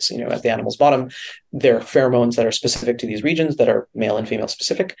whether it's, at the animal's bottom, there are pheromones that are specific to these regions that are male and female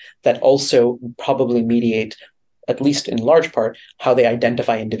specific that also probably mediate, at least in large part, how they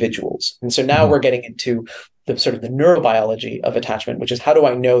identify individuals. And so now we're getting into the sort of the neurobiology of attachment, which is how do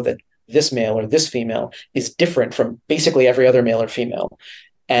I know that this male or this female is different from basically every other male or female?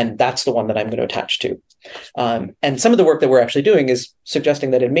 And that's the one that I'm going to attach to. And some of the work that we're actually doing is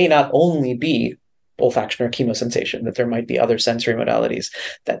suggesting that it may not only be olfaction or chemosensation, that there might be other sensory modalities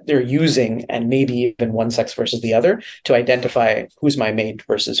that they're using, and maybe even one sex versus the other, to identify who's my mate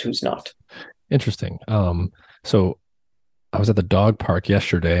versus who's not. Interesting. So I was at the dog park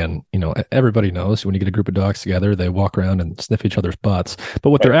yesterday, and everybody knows when you get a group of dogs together, they walk around and sniff each other's butts. But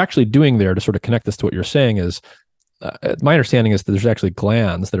what they're actually doing there, to sort of connect this to what you're saying, is my understanding is that there's actually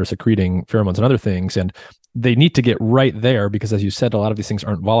glands that are secreting pheromones and other things, and they need to get right there because, as you said, a lot of these things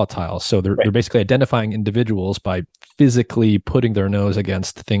aren't volatile. So they're basically identifying individuals by physically putting their nose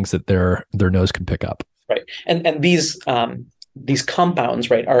against things that their nose can pick up. Right, and these compounds,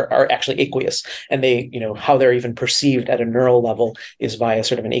 right, are actually aqueous, and they, how they're even perceived at a neural level is via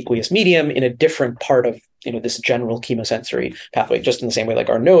sort of an aqueous medium in a different part of, this general chemosensory pathway. Just in the same way, like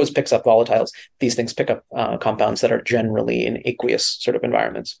our nose picks up volatiles, these things pick up compounds that are generally in aqueous sort of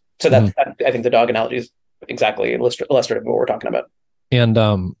environments. So that I think the dog analogy is exactly illustrative of what we're talking about. And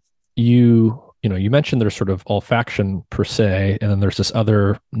you mentioned there's sort of olfaction per se, and then there's this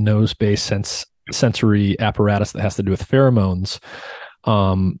other nose-based sensory apparatus that has to do with pheromones.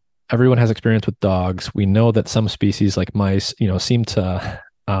 Everyone has experience with dogs. We know that some species like mice, seem to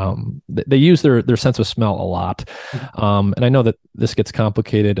they use their sense of smell a lot. And I know that this gets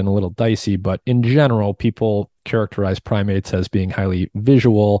complicated and a little dicey, but in general, people characterize primates as being highly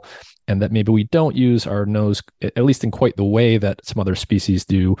visual, and that maybe we don't use our nose, at least in quite the way that some other species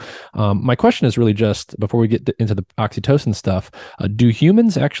do. My question is really just, before we get into the oxytocin stuff, do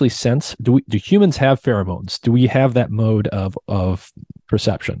humans actually sense, do humans have pheromones? Do we have that mode of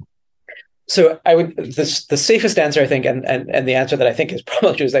perception? So the safest answer, I think, and the answer that I think is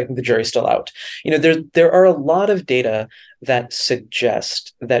probably true, is I think the jury's still out. There are a lot of data that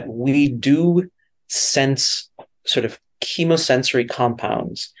suggest that we do sense sort of chemosensory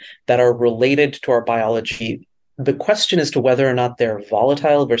compounds that are related to our biology. The question is to whether or not they're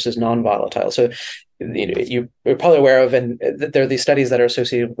volatile versus non-volatile. So you're probably aware of, and there are these studies that are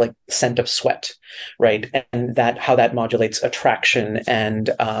associated with like scent of sweat, right? And that how that modulates attraction, and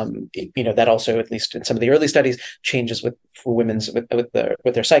that also, at least in some of the early studies, changes with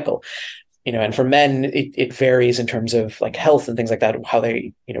their cycle. And for men, it varies in terms of like health and things like that, how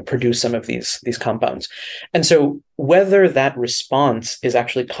they produce some of these compounds. And so whether that response is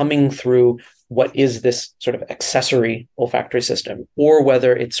actually coming through what is this sort of accessory olfactory system, or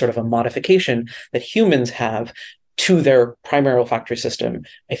whether it's sort of a modification that humans have to their primary olfactory system,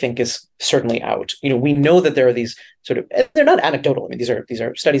 I think is certainly out. We know that there are these sort of, they're not anecdotal. I mean, these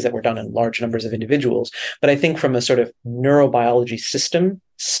are studies that were done in large numbers of individuals, but I think from a sort of neurobiology system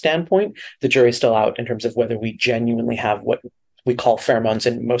standpoint, the jury's still out in terms of whether we genuinely have what we call pheromones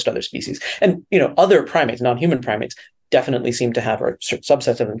in most other species. And, other primates, non-human primates, definitely seem to have, or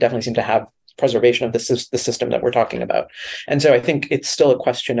subsets of them definitely seem to have preservation of the system that we're talking about. And so I think it's still a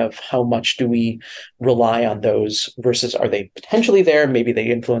question of how much do we rely on those versus are they potentially there? Maybe they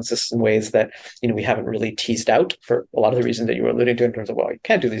influence us in ways that, we haven't really teased out for a lot of the reasons that you were alluding to in terms of, well, you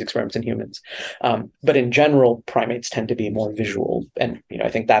can't do these experiments in humans. But in general, primates tend to be more visual. And, I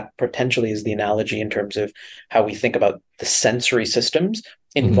think that potentially is the analogy in terms of how we think about the sensory systems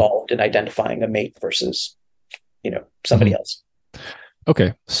involved in identifying a mate versus, somebody else.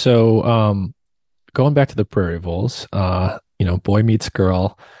 Okay, so going back to the prairie voles, boy meets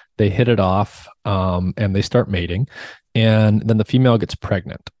girl, they hit it off, and they start mating, and then the female gets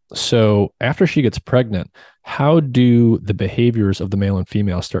pregnant. So after she gets pregnant, how do the behaviors of the male and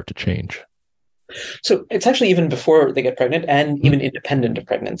female start to change? So it's actually even before they get pregnant and even independent of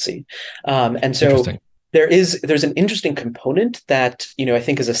pregnancy. And so there's an interesting component that, I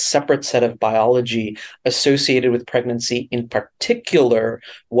think is a separate set of biology associated with pregnancy, in particular,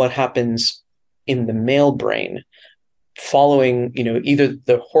 what happens in the male brain following, either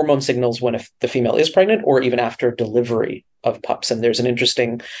the hormone signals when the female is pregnant or even after delivery of pups. And there's an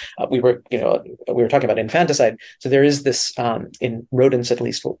interesting, we were talking about infanticide. So there is this, in rodents at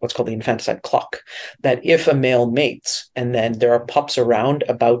least, what's called the infanticide clock, that if a male mates and then there are pups around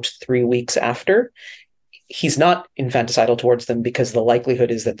about 3 weeks after, he's not infanticidal towards them because the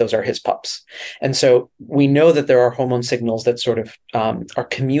likelihood is that those are his pups. And so we know that there are hormone signals that sort of are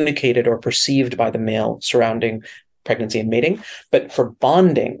communicated or perceived by the male surrounding pregnancy and mating. But for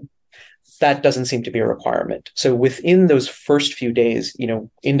bonding, that doesn't seem to be a requirement. So within those first few days,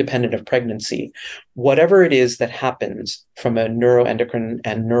 independent of pregnancy, whatever it is that happens from a neuroendocrine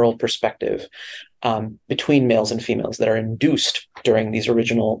and neural perspective between males and females that are induced during these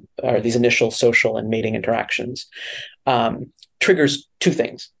initial social and mating interactions triggers two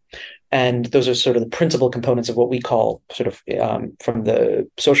things. And those are sort of the principal components of what we call sort of, from the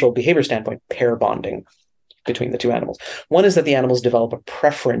social behavior standpoint, pair bonding between the two animals. One is that the animals develop a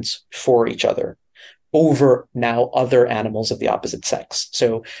preference for each other over now other animals of the opposite sex.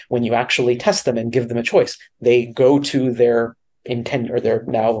 So when you actually test them and give them a choice, they go to their intended, or their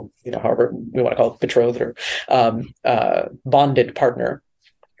now, however we want to call it, betrothed or bonded partner,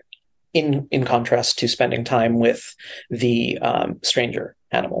 in contrast to spending time with the stranger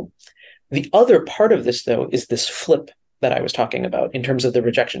animal. The other part of this, though, is this flip that I was talking about in terms of the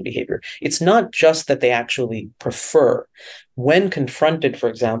rejection behavior. It's not just that they actually prefer. When confronted, for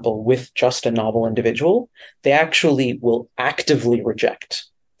example, with just a novel individual, they actually will actively reject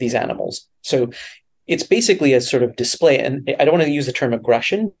these animals. So it's basically a sort of display, and I don't want to use the term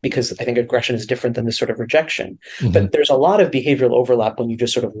aggression because I think aggression is different than this sort of rejection, but there's a lot of behavioral overlap when you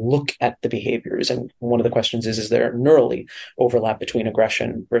just sort of look at the behaviors. And one of the questions is there neurally overlap between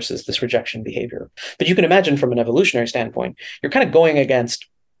aggression versus this rejection behavior? But you can imagine from an evolutionary standpoint, you're kind of going against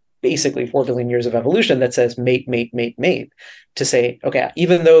basically 4 billion years of evolution that says mate, mate, mate, mate, to say, okay,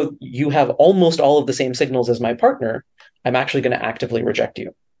 even though you have almost all of the same signals as my partner, I'm actually going to actively reject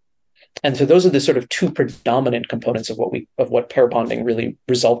you. And so those are the sort of two predominant components of what pair bonding really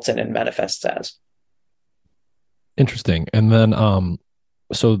results in and manifests as. Interesting. And then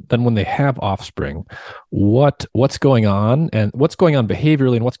so then when they have offspring, what's going on, and what's going on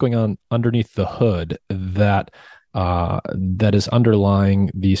behaviorally, and what's going on underneath the hood that is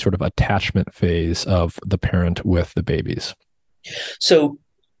underlying the sort of attachment phase of the parent with the babies? So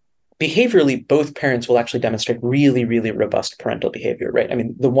behaviorally, both parents will actually demonstrate really, really robust parental behavior, right? I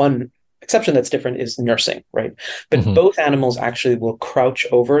mean, the one exception that's different is nursing, right? But both animals actually will crouch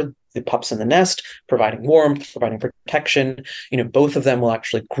over the pups in the nest, providing warmth, providing protection. Both of them will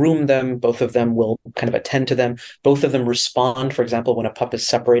actually groom them. Both of them will kind of attend to them. Both of them respond, for example, when a pup is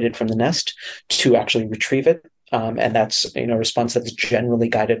separated from the nest, to actually retrieve it. And that's a response that's generally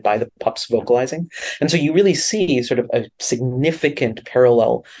guided by the pups vocalizing. And so you really see sort of a significant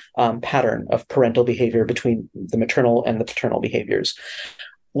parallel pattern of parental behavior between the maternal and the paternal behaviors.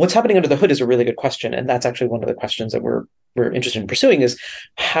 What's happening under the hood is a really good question. And that's actually one of the questions that we're interested in pursuing, is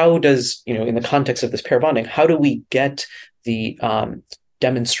how does, in the context of this pair bonding, how do we get the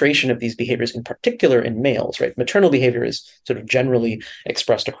demonstration of these behaviors, in particular in males, right? Maternal behavior is sort of generally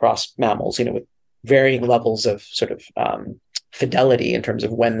expressed across mammals, with varying levels of sort of fidelity in terms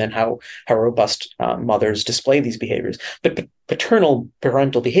of when and how robust mothers display these behaviors. But paternal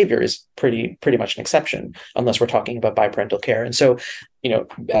parental behavior is pretty much an exception, unless we're talking about biparental care. And so,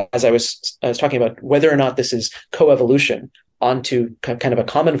 as I was talking about whether or not this is coevolution onto kind of a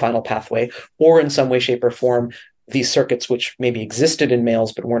common final pathway, or in some way, shape, or form, these circuits, which maybe existed in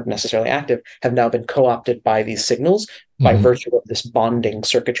males but weren't necessarily active, have now been co-opted by these signals by virtue of this bonding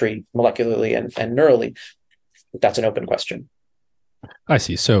circuitry molecularly and neurally. That's an open question. I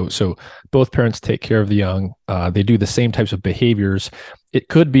see. So both parents take care of the young. They do the same types of behaviors. It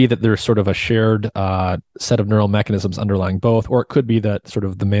could be that there's sort of a shared set of neural mechanisms underlying both, or it could be that sort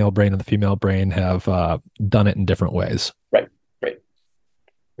of the male brain and the female brain have done it in different ways. Right.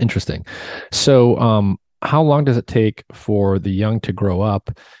 Interesting. So how long does it take for the young to grow up?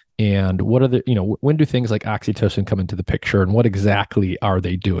 And what are when do things like oxytocin come into the picture, and what exactly are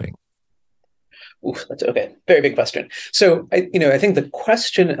they doing? Oof, that's okay. Very big question. So, I think the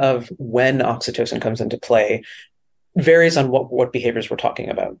question of when oxytocin comes into play varies on what behaviors we're talking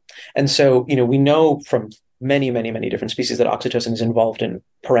about. And so, we know from many, many, many different species that oxytocin is involved in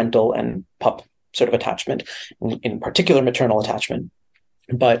parental and pup sort of attachment, in particular maternal attachment.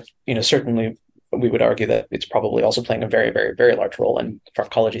 But, certainly we would argue that it's probably also playing a very, very, very large role, and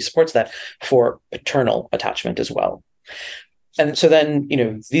pharmacology supports that, for paternal attachment as well. And so then,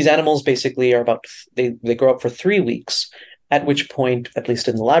 these animals basically are they grow up for 3 weeks, at which point, at least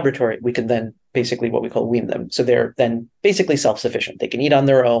in the laboratory, we can then basically what we call wean them. So they're then basically self-sufficient. They can eat on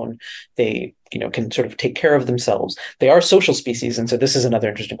their own. They, can sort of take care of themselves. They are social species. And so this is another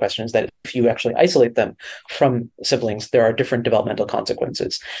interesting question, is that if you actually isolate them from siblings, there are different developmental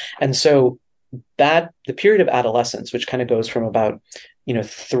consequences. And so that the period of adolescence, which kind of goes from about,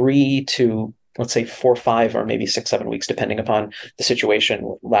 3 to, let's say, 4, 5, or maybe 6, 7 weeks, depending upon the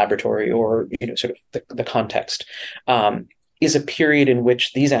situation, laboratory, or, sort of the context, is a period in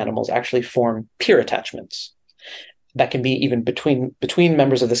which these animals actually form peer attachments that can be even between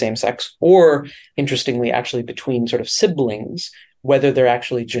members of the same sex, or interestingly, actually between sort of siblings, whether they're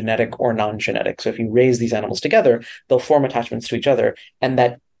actually genetic or non-genetic. So if you raise these animals together, they'll form attachments to each other. And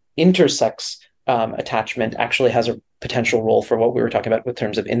that intersex attachment actually has a potential role for what we were talking about with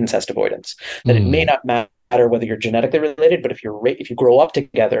terms of incest avoidance. That it may not matter whether you're genetically related, but if you grow up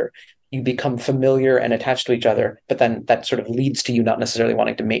together, you become familiar and attached to each other, but then that sort of leads to you not necessarily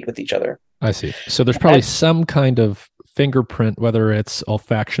wanting to mate with each other. I see. So there's probably some kind of fingerprint, whether it's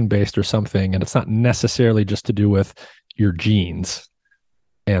olfaction based or something, and it's not necessarily just to do with your genes.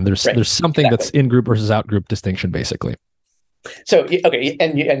 And there's something that's in group versus out group distinction, basically. So, okay.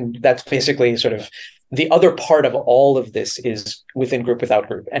 And that's basically sort of the other part of all of this is within group, without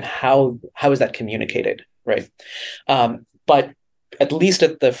group, and how is that communicated, right? But at least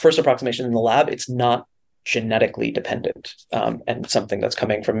at the first approximation in the lab, it's not genetically dependent, and something that's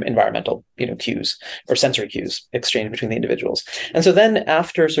coming from environmental, cues or sensory cues exchanged between the individuals. And so then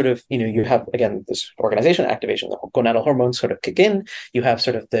after sort of, you have, again, this organization activation, the gonadal hormones sort of kick in, you have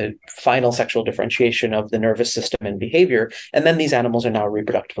sort of the final sexual differentiation of the nervous system and behavior, and then these animals are now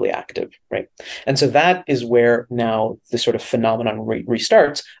reproductively active, right? And so that is where now the sort of phenomenon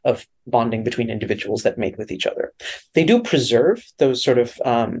restarts of bonding between individuals that mate with each other. They do preserve those sort of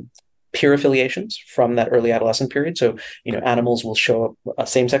peer affiliations from that early adolescent period. So, animals will show a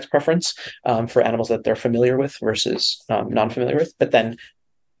same-sex preference for animals that they're familiar with versus non-familiar with. But then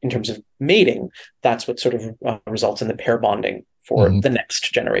in terms of mating, that's what sort of results in the pair bonding for the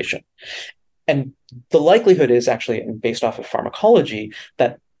next generation. And the likelihood is actually, based off of pharmacology,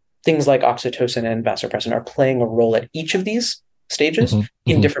 that things like oxytocin and vasopressin are playing a role at each of these stages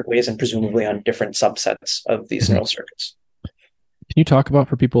in different ways, and presumably on different subsets of these neural circuits. Can you talk about,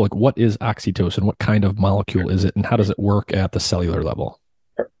 for people, like, what is oxytocin? What kind of molecule is it, and how does it work at the cellular level?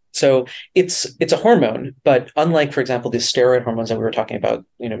 So it's a hormone, but unlike, for example, the steroid hormones that we were talking about,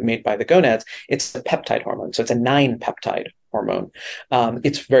 made by the gonads, it's a peptide hormone. So it's a 9-peptide hormone.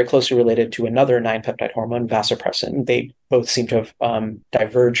 It's very closely related to another 9-peptide hormone, vasopressin. They both seem to have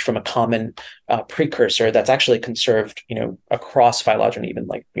diverged from a common precursor that's actually conserved, across phylogeny. Even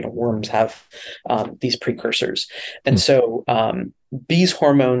like, worms have these precursors. And so these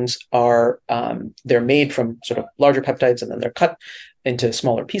hormones are, they're made from sort of larger peptides, and then they're cut into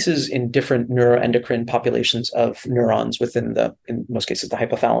smaller pieces in different neuroendocrine populations of neurons within in most cases, the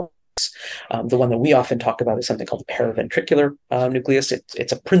hypothalamus. The one that we often talk about is something called the paraventricular nucleus.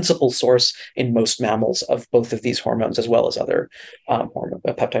 It's a principal source in most mammals of both of these hormones, as well as other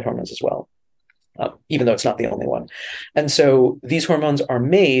peptide hormones as well, even though it's not the only one. And so these hormones are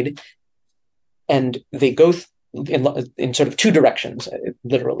made, and they go in sort of two directions,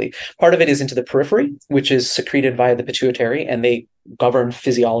 literally. Part of it is into the periphery, which is secreted via the pituitary, and they govern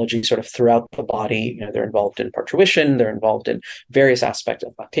physiology sort of throughout the body. They're involved in parturition, they're involved in various aspects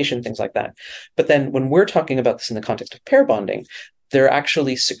of lactation, things like that. But then when we're talking about this in the context of pair bonding, they're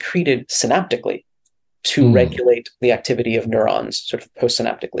actually secreted synaptically to regulate the activity of neurons sort of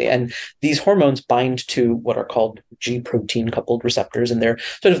postsynaptically. And these hormones bind to what are called G protein coupled receptors, and they're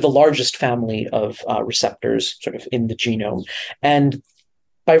sort of the largest family of receptors sort of in the genome. And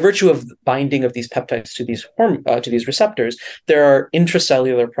by virtue of binding of these peptides to these receptors, there are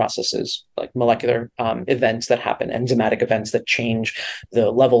intracellular processes like molecular events that happen, enzymatic events that change the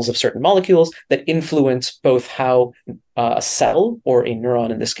levels of certain molecules that influence both how a cell, or a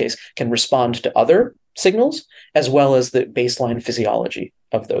neuron in this case, can respond to other signals, as well as the baseline physiology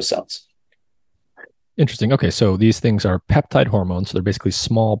of those cells. Interesting. Okay, so these things are peptide hormones. So they're basically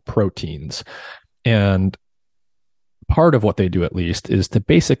small proteins. And part of what they do, at least, is to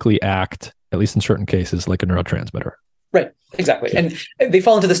basically act, at least in certain cases, like a neurotransmitter. Right, exactly. And they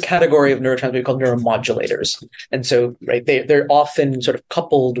fall into this category of neurotransmitters called neuromodulators. And so, right, they're often sort of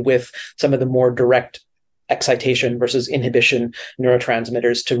coupled with some of the more direct excitation versus inhibition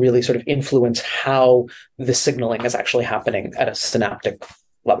neurotransmitters to really sort of influence how the signaling is actually happening at a synaptic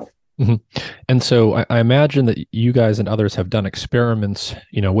level. And so I imagine that you guys and others have done experiments,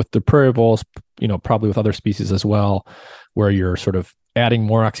 with the prairie voles, probably with other species as well, where you're sort of adding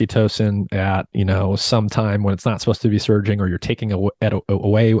more oxytocin at, some time when it's not supposed to be surging, or you're taking away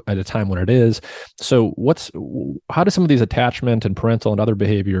at a time when it is. So how do some of these attachment and parental and other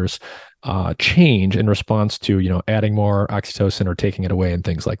behaviors change in response to, adding more oxytocin or taking it away and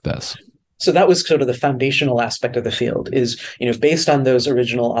things like this? So that was sort of the foundational aspect of the field is, based on those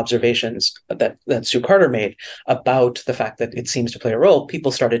original observations that Sue Carter made about the fact that it seems to play a role,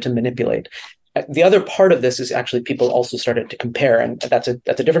 people started to manipulate. The other part of this is actually people also started to compare, and that's a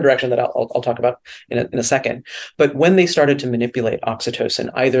different direction that I'll talk about in a second. But when they started to manipulate oxytocin,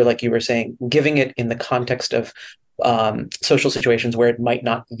 either like you were saying, giving it in the context of social situations where it might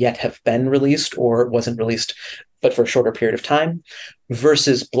not yet have been released or wasn't released, but for a shorter period of time,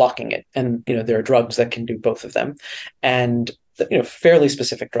 versus blocking it. And there are drugs that can do both of them, and fairly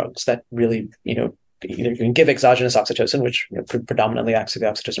specific drugs that really either you can give exogenous oxytocin, which predominantly acts at the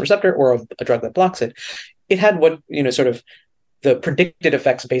oxytocin receptor, or a drug that blocks it. It had what sort of the predicted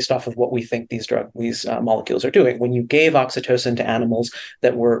effects based off of what we think these molecules are doing. When you gave oxytocin to animals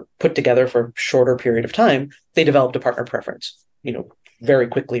that were put together for a shorter period of time, they developed a partner preference, very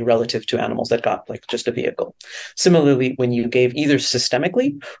quickly relative to animals that got like just a vehicle. Similarly, when you gave either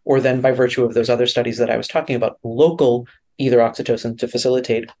systemically or then by virtue of those other studies that I was talking about, local either oxytocin to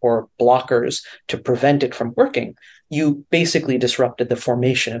facilitate or blockers to prevent it from working, you basically disrupted the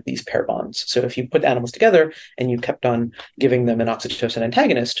formation of these pair bonds. So if you put animals together and you kept on giving them an oxytocin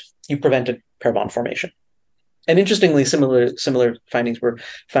antagonist, you prevented pair bond formation. And interestingly, similar findings were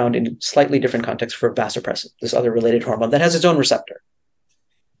found in slightly different contexts for vasopressin, this other related hormone that has its own receptor.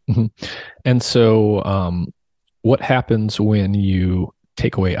 Mm-hmm. And so what happens when you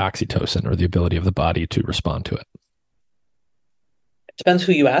take away oxytocin or the ability of the body to respond to it? Depends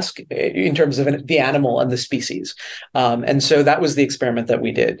who you ask in terms of the animal and the species. And so that was the experiment that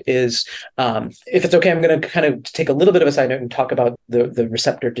we did is, if it's okay, I'm going to kind of take a little bit of a side note and talk about the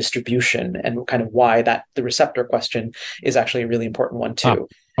receptor distribution and kind of why the receptor question is actually a really important one too.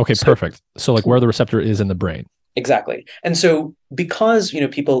 Okay, perfect. So like where the receptor is in the brain. Exactly. And so because,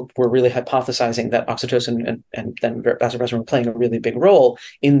 people were really hypothesizing that oxytocin and then vasopressin were playing a really big role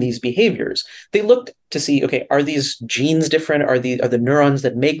in these behaviors, they looked to see, okay, are these genes different? Are the neurons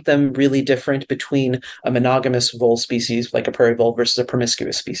that make them really different between a monogamous vole species like a prairie vole versus a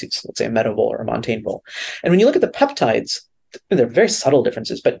promiscuous species, let's say a meadow vole or a montane vole? And when you look at the peptides, there are very subtle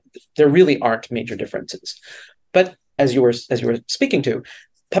differences, but there really aren't major differences. But as you were speaking to,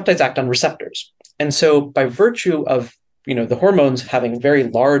 peptides act on receptors. And so by virtue of the hormones having very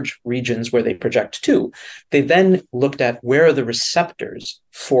large regions where they project to, they then looked at where are the receptors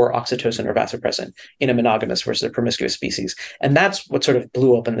for oxytocin or vasopressin in a monogamous versus a promiscuous species. And that's what sort of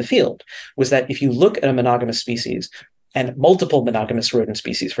blew open the field, was that if you look at a monogamous species and multiple monogamous rodent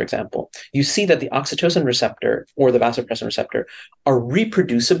species, for example, you see that the oxytocin receptor or the vasopressin receptor are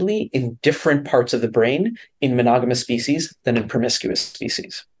reproducibly in different parts of the brain in monogamous species than in promiscuous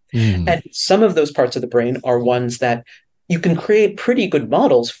species. And some of those parts of the brain are ones that you can create pretty good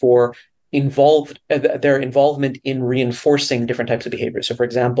models for their involvement in reinforcing different types of behaviors. So, for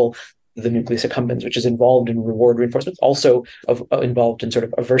example, the nucleus accumbens, which is involved in reward reinforcement, also involved in sort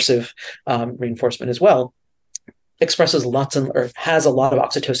of aversive reinforcement as well, expresses has a lot of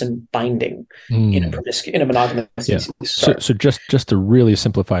oxytocin binding in a monogamous species. So just to really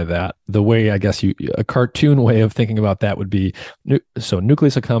simplify that, the way I guess a cartoon way of thinking about that would be, so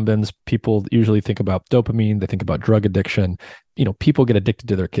nucleus accumbens, people usually think about dopamine, they think about drug addiction. People get addicted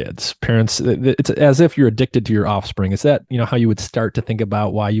to their kids. Parents, it's as if you're addicted to your offspring. Is that, how you would start to think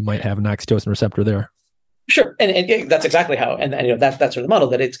about why you might have an oxytocin receptor there? Sure, and that's exactly how, and that's sort of the model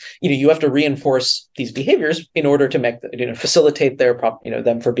that it's you have to reinforce these behaviors in order to make facilitate their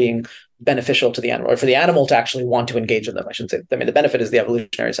them for being beneficial to the animal, or for the animal to actually want to engage in them. I shouldn't say. I mean, the benefit is the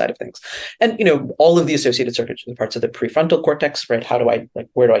evolutionary side of things, and all of the associated circuits, the parts of the prefrontal cortex, right?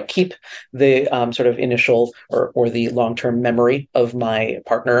 Where do I keep the sort of initial or the long-term memory of my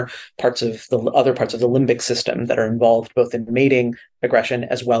partner? Parts of the other parts of the limbic system that are involved both in mating, aggression,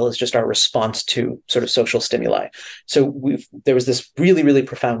 as well as just our response to sort of social stimuli. So there was this really, really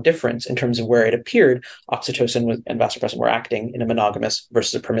profound difference in terms of where it appeared oxytocin and vasopressin were acting in a monogamous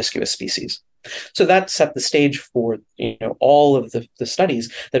versus a promiscuous species. So that set the stage for all of the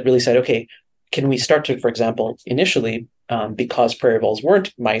studies that really said, okay, can we start to, for example, initially, because prairie voles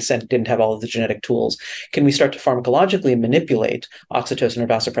weren't mice and didn't have all of the genetic tools, can we start to pharmacologically manipulate oxytocin or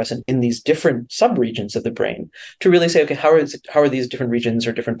vasopressin in these different subregions of the brain to really say, okay, how are these different regions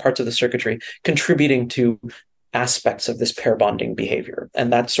or different parts of the circuitry contributing to aspects of this pair bonding behavior.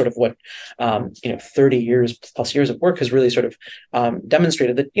 And that's sort of what 30 years plus years of work has really sort of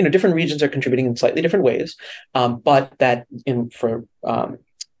demonstrated that different regions are contributing in slightly different ways, but that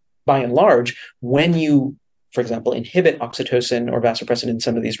by and large, when you, for example, inhibit oxytocin or vasopressin in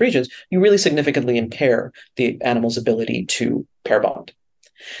some of these regions, you really significantly impair the animal's ability to pair bond.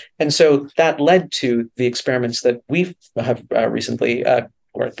 And so that led to the experiments that we have recently,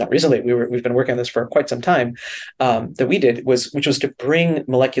 or not recently, we've been working on this for quite some time, that we did, which was to bring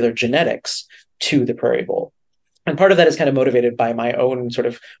molecular genetics to the prairie vole. And part of that is kind of motivated by my own sort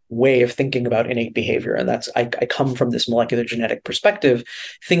of way of thinking about innate behavior. And that's, I come from this molecular genetic perspective,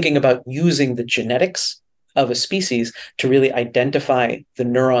 thinking about using the genetics of a species to really identify the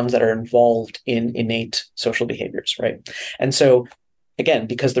neurons that are involved in innate social behaviors, right? And so, again,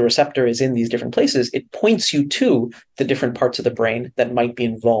 because the receptor is in these different places, it points you to the different parts of the brain that might be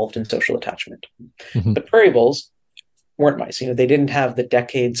involved in social attachment. Mm-hmm. But prairie voles weren't mice. They didn't have the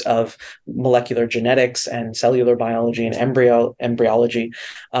decades of molecular genetics and cellular biology and embryology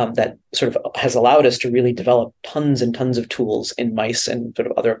that sort of has allowed us to really develop tons and tons of tools in mice and sort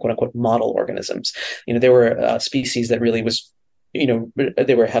of other quote unquote model organisms. There were species that really was, had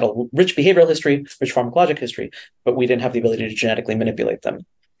a rich behavioral history, rich pharmacologic history, but we didn't have the ability to genetically manipulate them.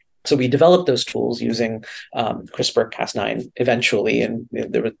 So we developed those tools using CRISPR-Cas9 eventually, and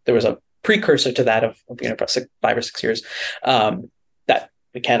there was a precursor to that of 5 or 6 years that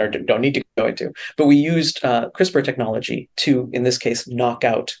we can or don't need to go into. But we used CRISPR technology to, in this case, knock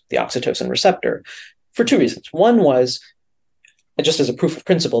out the oxytocin receptor for 2 reasons. One was just as a proof of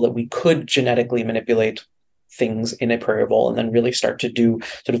principle that we could genetically manipulate things in a prairie vole and then really start to do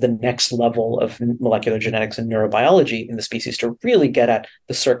sort of the next level of molecular genetics and neurobiology in the species to really get at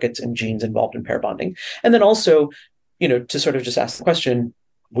the circuits and genes involved in pair bonding. And then also, to sort of just ask the question,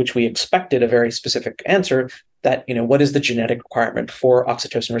 which we expected a very specific answer, that, what is the genetic requirement for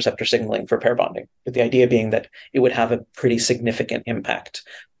oxytocin receptor signaling for pair bonding? With the idea being that it would have a pretty significant impact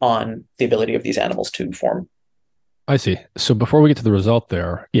on the ability of these animals to form. I see. So before we get to the result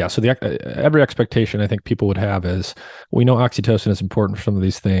there, so every expectation I think people would have is, we know oxytocin is important for some of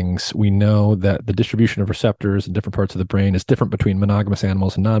these things. We know that the distribution of receptors in different parts of the brain is different between monogamous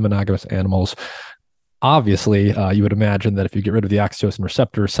animals and non-monogamous animals. Obviously, you would imagine that if you get rid of the oxytocin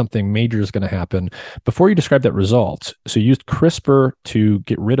receptor, something major is going to happen. Before you describe that result, so you used CRISPR to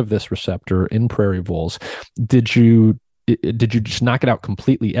get rid of this receptor in prairie voles. Did you just knock it out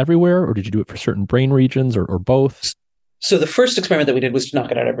completely everywhere, or did you do it for certain brain regions, or both? So the first experiment that we did was to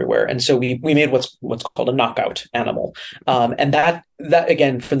knock it out everywhere. And so we made what's called a knockout animal. And that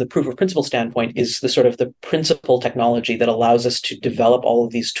again, from the proof of principle standpoint, is the sort of the principal technology that allows us to develop all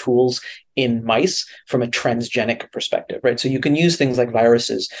of these tools in mice from a transgenic perspective, right? So you can use things like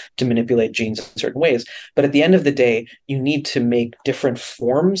viruses to manipulate genes in certain ways, but at the end of the day, you need to make different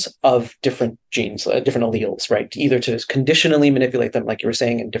forms of different genes, different alleles, right? Either to conditionally manipulate them, like you were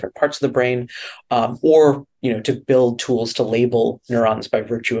saying, in different parts of the brain, or to build tools to label neurons by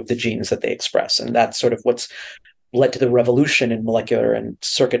virtue of the genes that they express. And that's sort of what's led to the revolution in molecular and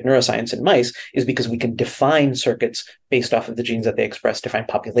circuit neuroscience in mice, is because we can define circuits based off of the genes that they express, define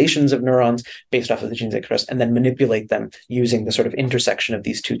populations of neurons based off of the genes they express, and then manipulate them using the sort of intersection of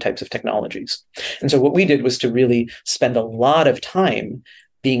these two types of technologies. And so what we did was to really spend a lot of time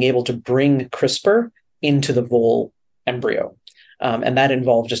being able to bring CRISPR into the vole embryo. And that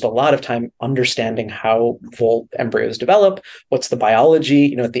involved just a lot of time understanding how vole embryos develop, what's the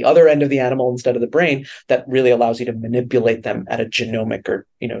biology, at the other end of the animal instead of the brain, that really allows you to manipulate them at a genomic or,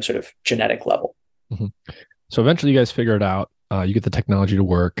 sort of genetic level. Mm-hmm. So eventually you guys figure it out. You get the technology to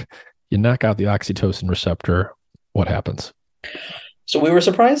work. You knock out the oxytocin receptor. What happens? So we were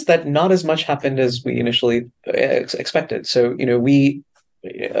surprised that not as much happened as we initially expected. So,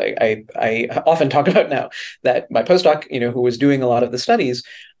 I often talk about now that my postdoc, who was doing a lot of the studies,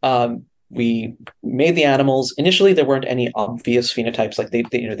 we made the animals. Initially, there weren't any obvious phenotypes, like they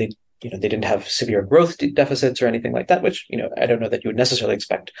didn't have severe growth deficits or anything like that, which I don't know that you would necessarily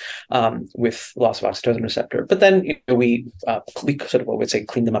expect with loss of oxytocin receptor. But then we sort of what would say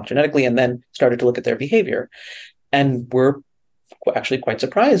cleaned them up genetically, and then started to look at their behavior, and we're actually quite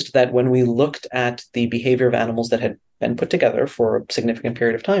surprised that when we looked at the behavior of animals that had been put together for a significant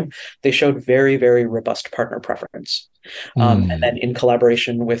period of time, they showed very, very robust partner preference. And then in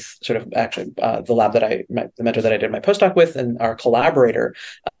collaboration with sort of actually the mentor that I did my postdoc with and our collaborator,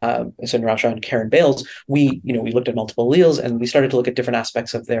 so Niraj Shah and Karen Bales, we looked at multiple alleles and we started to look at different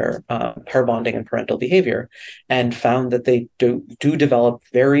aspects of their pair bonding and parental behavior, and found that they do develop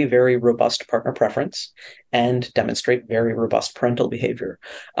very, very robust partner preference and demonstrate very robust parental behavior,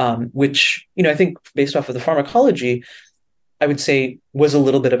 which, I think based off of the pharmacology, I would say was a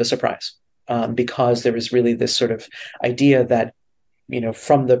little bit of a surprise, because there was really this sort of idea that,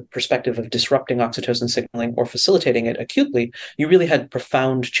 from the perspective of disrupting oxytocin signaling or facilitating it acutely, you really had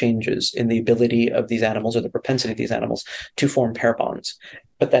profound changes in the ability of these animals or the propensity of these animals to form pair bonds.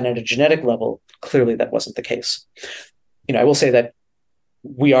 But then at a genetic level, clearly that wasn't the case. I will say that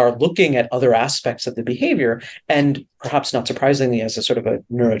we are looking at other aspects of the behavior, and perhaps not surprisingly, as a sort of a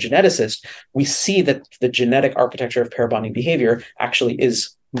neurogeneticist, we see that the genetic architecture of pair bonding behavior actually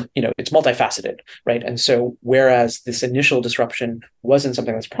is, it's multifaceted, right? And so whereas this initial disruption wasn't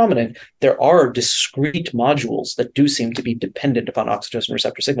something that's prominent, there are discrete modules that do seem to be dependent upon oxytocin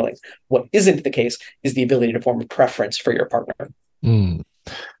receptor signaling. What isn't the case is the ability to form a preference for your partner.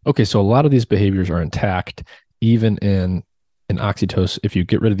 Okay, so a lot of these behaviors are intact, even in oxytocin, if you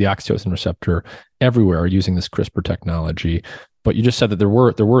get rid of the oxytocin receptor everywhere using this CRISPR technology. But you just said that there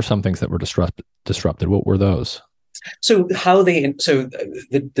were some things that were disrupted. What were those? So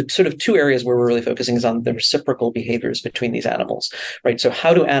the sort of two areas where we're really focusing is on the reciprocal behaviors between these animals, right? So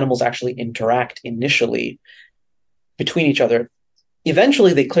how do animals actually interact initially between each other?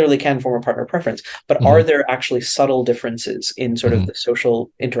 Eventually, they clearly can form a partner preference, but are there actually subtle differences in sort of the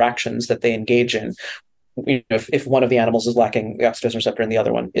social interactions that they engage in? If one of the animals is lacking the oxytocin receptor and the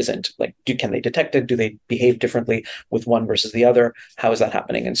other one isn't, like, can they detect it? Do they behave differently with one versus the other? How is that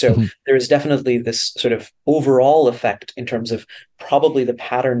happening? And so there is definitely this sort of overall effect in terms of probably the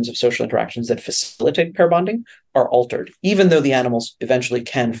patterns of social interactions that facilitate pair bonding are altered, even though the animals eventually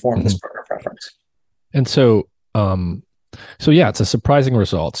can form this partner preference. And so, yeah, it's a surprising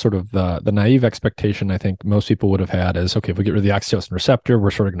result. Sort of the naive expectation I think most people would have had is, okay, if we get rid of the oxytocin receptor,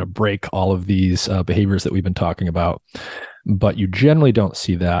 we're sort of going to break all of these behaviors that we've been talking about. But you generally don't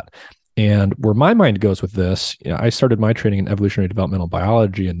see that. And where my mind goes with this, I started my training in evolutionary developmental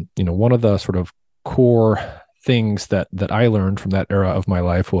biology, and one of the sort of core things that I learned from that era of my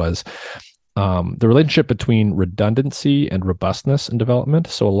life was the relationship between redundancy and robustness in development.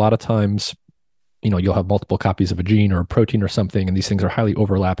 So a lot of times, you'll have multiple copies of a gene or a protein or something, and these things are highly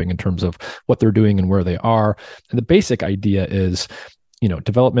overlapping in terms of what they're doing and where they are. And the basic idea is,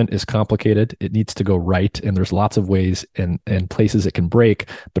 development is complicated. It needs to go right, and there's lots of ways and places it can break.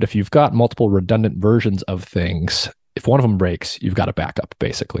 But if you've got multiple redundant versions of things, if one of them breaks, you've got a backup,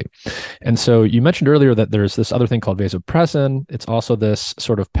 basically. And so you mentioned earlier that there's this other thing called vasopressin. It's also this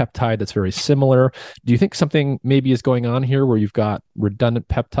sort of peptide that's very similar. Do you think something maybe is going on here where you've got redundant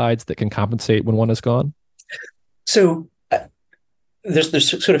peptides that can compensate when one is gone? So there's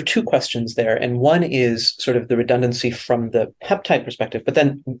sort of two questions there. And one is sort of the redundancy from the peptide perspective, but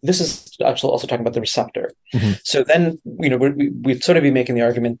then this is actually also talking about the receptor. So then, we'd sort of be making the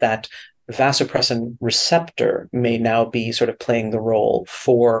argument that vasopressin receptor may now be sort of playing the role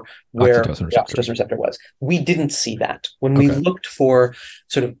for where the oxytocin receptor was. We didn't see that. When we looked for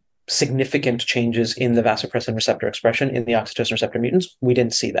sort of significant changes in the vasopressin receptor expression in the oxytocin receptor mutants, we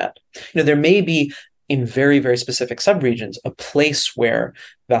didn't see that. There may be, in very, very specific subregions, a place where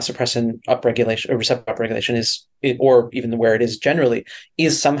vasopressin upregulation or receptor upregulation is, or even where it is generally,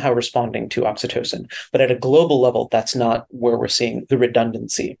 is somehow responding to oxytocin. But at a global level, that's not where we're seeing the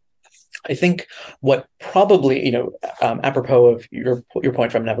redundancy. I think what probably, apropos of your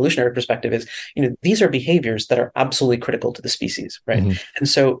point from an evolutionary perspective is, these are behaviors that are absolutely critical to the species, right? And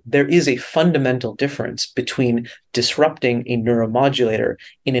so there is a fundamental difference between disrupting a neuromodulator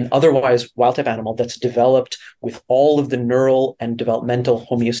in an otherwise wild-type animal that's developed with all of the neural and developmental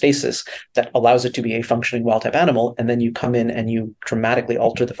homeostasis that allows it to be a functioning wild-type animal, and then you come in and you dramatically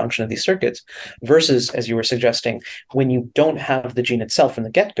alter the function of these circuits, versus, as you were suggesting, when you don't have the gene itself from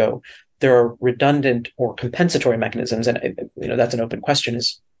the get-go, there are redundant or compensatory mechanisms. And that's an open question.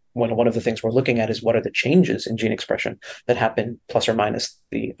 Is one of the things we're looking at is what are the changes in gene expression that happen plus or minus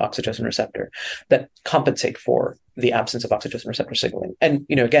the oxytocin receptor that compensate for the absence of oxytocin receptor signaling. And,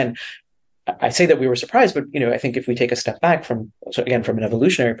 again, I say that we were surprised, but, I think if we take a step back from an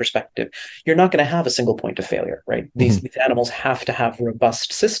evolutionary perspective, you're not going to have a single point of failure, right? These animals have to have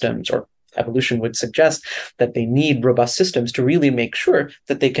robust systems, or evolution would suggest that they need robust systems to really make sure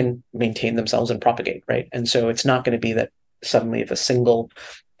that they can maintain themselves and propagate, right? And so it's not going to be that suddenly, if a single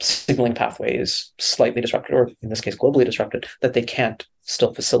signaling pathway is slightly disrupted, or in this case globally disrupted, that they can't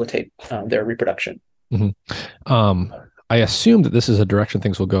still facilitate their reproduction. I assume that this is a direction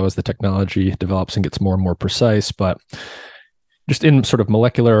things will go as the technology develops and gets more and more precise, but just in sort of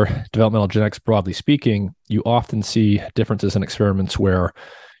molecular developmental genetics, broadly speaking, you often see differences in experiments where,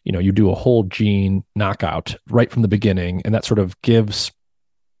 you do a whole gene knockout right from the beginning, and that sort of gives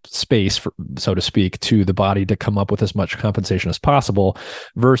space, so to speak, to the body to come up with as much compensation as possible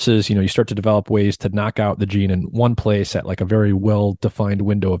versus, you start to develop ways to knock out the gene in one place at like a very well-defined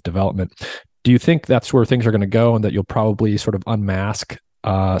window of development. Do you think that's where things are going to go, and that you'll probably sort of unmask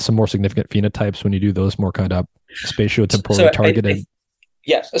some more significant phenotypes when you do those more kind of spatiotemporally targeted?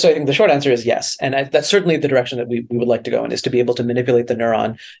 Yes. So I think the short answer is yes. And that's certainly the direction that we would like to go in, is to be able to manipulate the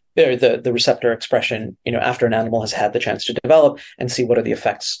neuron or the receptor expression, after an animal has had the chance to develop, and see what are the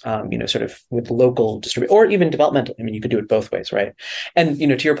effects, sort of with local distribution or even developmental. I mean, you could do it both ways, right? And,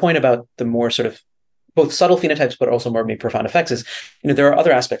 to your point about the more sort of both subtle phenotypes, but also more maybe profound effects is, there are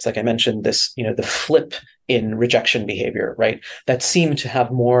other aspects, like I mentioned, this, the flip in rejection behavior, right? That seem to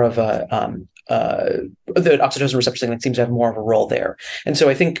have more of the oxytocin receptor signaling seems to have more of a role there. And so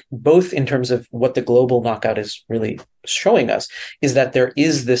I think both in terms of what the global knockout is really showing us is that there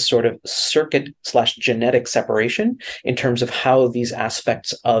is this sort of circuit/genetic separation in terms of how these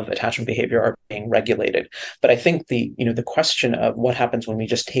aspects of attachment behavior are being regulated. But I think the question of what happens when we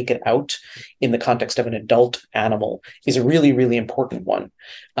just take it out in the context of an adult animal is a really, really important one.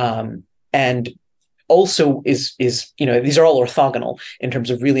 And also is these are all orthogonal in terms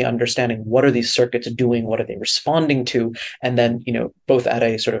of really understanding what are these circuits doing, what are they responding to, and then both at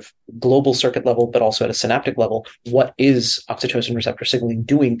a sort of global circuit level but also at a synaptic level, what is oxytocin receptor signaling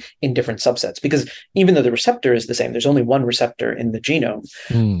doing in different subsets? Because even though the receptor is the same, there's only one receptor in the genome.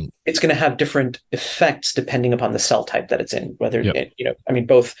 It's going to have different effects depending upon the cell type that it's in, whether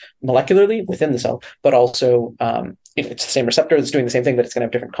both molecularly within the cell, but also it's the same receptor that's doing the same thing, but it's going to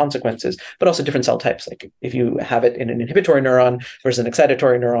have different consequences, but also different cell types. Like if you have it in an inhibitory neuron versus an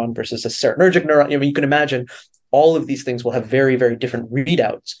excitatory neuron versus a serotonergic neuron, you can imagine all of these things will have very, very different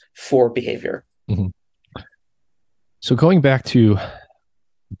readouts for behavior. Mm-hmm. So going back to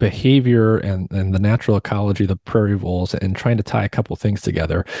behavior and the natural ecology of the prairie voles and trying to tie a couple of things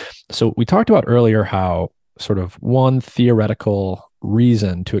together. So we talked about earlier how sort of one theoretical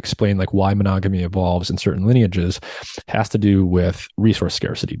reason to explain like why monogamy evolves in certain lineages has to do with resource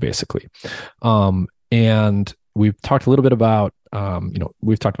scarcity, basically. And we've talked a little bit about,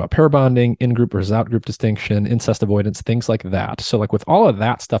 we've talked about pair bonding, in-group versus out-group distinction, incest avoidance, things like that. So like with all of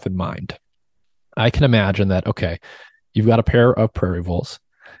that stuff in mind, I can imagine that, okay, you've got a pair of prairie voles.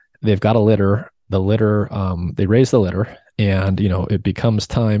 They've got a litter. They raise the litter, and it becomes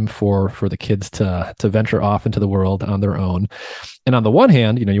time for the kids to venture off into the world on their own. And on the one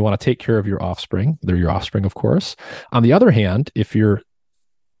hand, you want to take care of your offspring. They're your offspring, of course. On the other hand, if you're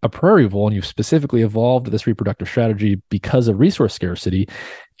a prairie vole and you've specifically evolved this reproductive strategy because of resource scarcity,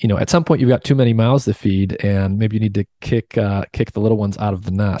 at some point you've got too many mouths to feed, and maybe you need to kick the little ones out of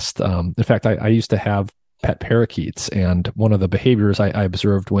the nest. In fact, I used to have pet parakeets, and one of the behaviors I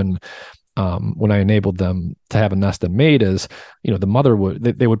observed when I enabled them to have a nest and mate is, the mother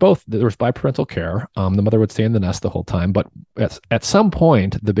they would both, there was biparental care. The mother would stay in the nest the whole time, but at some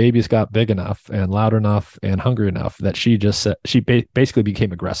point the babies got big enough and loud enough and hungry enough that she basically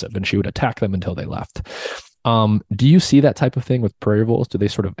became aggressive, and she would attack them until they left. Do you see that type of thing with prairie voles? Do they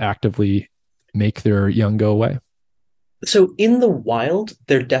sort of actively make their young go away? So in the wild,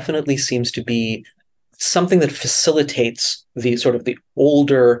 there definitely seems to be something that facilitates the sort of the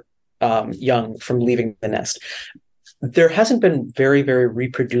older young from leaving the nest. There hasn't been very, very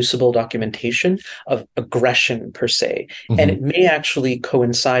reproducible documentation of aggression per se. Mm-hmm. And it may actually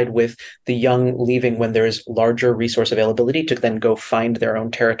coincide with the young leaving when there is larger resource availability to then go find their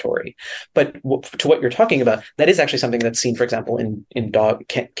own territory. But to what you're talking about, that is actually something that's seen, for example, in dog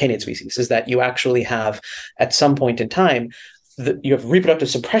canid species, is that you actually have at some point in time, you have reproductive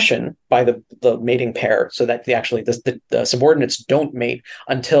suppression by the mating pair, so that the subordinates don't mate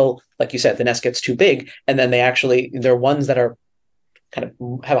until, like you said, the nest gets too big, and then they're ones that are kind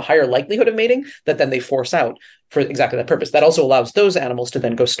of have a higher likelihood of mating that then they force out for exactly that purpose. That also allows those animals to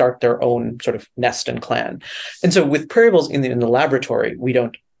then go start their own sort of nest and clan. And so with prairie voles in the laboratory, we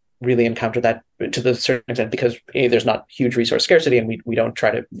don't really encounter that to the certain extent because there's not huge resource scarcity, and we don't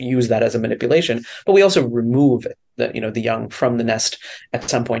try to use that as a manipulation, but we also remove the young from the nest at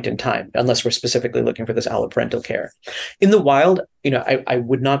some point in time, unless we're specifically looking for this alloparental care. In the wild, I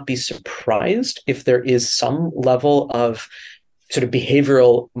would not be surprised if there is some level of sort of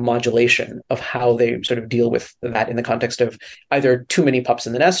behavioral modulation of how they sort of deal with that in the context of either too many pups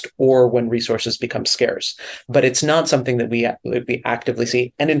in the nest or when resources become scarce. But it's not something that we actively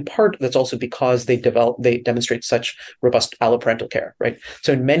see. And in part, that's also because they demonstrate such robust alloparental care, right?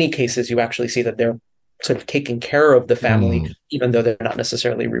 So in many cases, you actually see that they're sort of taking care of the family, even though they're not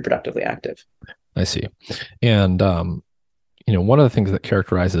necessarily reproductively active. I see. And, one of the things that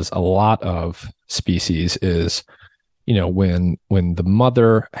characterizes a lot of species is, when the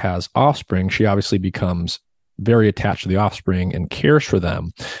mother has offspring, she obviously becomes very attached to the offspring and cares for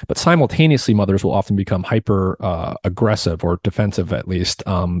them. But simultaneously, mothers will often become hyper aggressive or defensive, at least,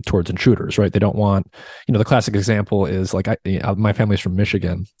 towards intruders, right? They don't want, the classic example is like, my family's from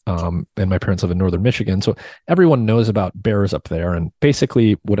Michigan, and my parents live in northern Michigan. So everyone knows about bears up there. And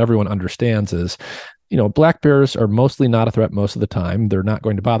basically what everyone understands is, black bears are mostly not a threat most of the time. They're not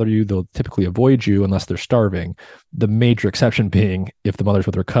going to bother you. They'll typically avoid you unless they're starving. The major exception being if the mother's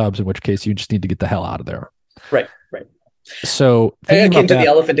with her cubs, in which case you just need to get the hell out of there. Right. So akin to the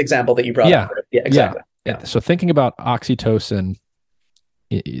elephant example that you brought up. Yeah, exactly. Yeah. So thinking about oxytocin,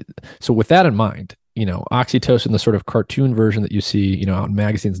 so with that in mind, oxytocin, the sort of cartoon version that you see, out in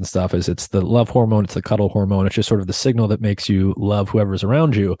magazines and stuff, is it's the love hormone, it's the cuddle hormone. It's just sort of the signal that makes you love whoever's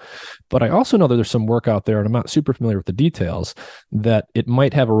around you. But I also know that there's some work out there, and I'm not super familiar with the details, that it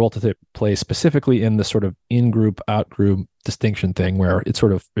might have a role to play specifically in the sort of in-group, out-group distinction thing, where it's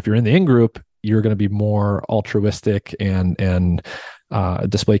sort of, if you're in the in-group, you're going to be more altruistic and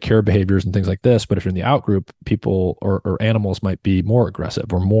display care behaviors and things like this. But if you're in the out group, people or animals might be more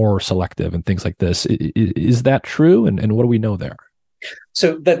aggressive or more selective and things like this. Is that true? And what do we know there?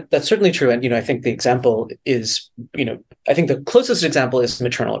 So that's certainly true. And, I think the example is, I think the closest example is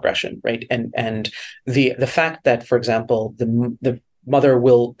maternal aggression, right? And the fact that, for example, the mother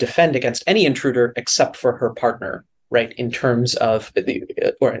will defend against any intruder except for her partner, right? In terms of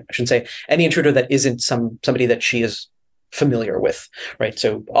or I shouldn't say any intruder that isn't somebody that she is familiar with, right?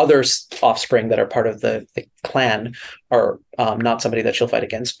 So other offspring that are part of the clan are not somebody that she'll fight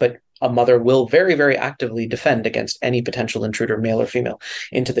against, but a mother will very, very actively defend against any potential intruder, male or female,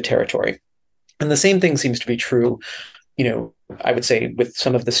 into the territory. And the same thing seems to be true, I would say, with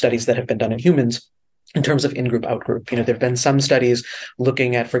some of the studies that have been done in humans in terms of in-group, out-group. There have been some studies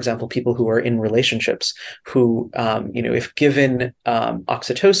looking at, for example, people who are in relationships who, if given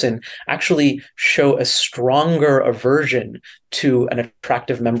oxytocin, actually show a stronger aversion to an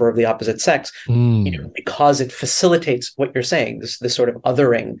attractive member of the opposite sex, because it facilitates what you're saying, this sort of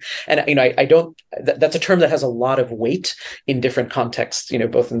othering. And, I don't, that's a term that has a lot of weight in different contexts,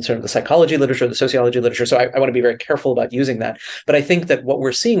 both in sort of the psychology literature, the sociology literature. So I want to be very careful about using that. But I think that what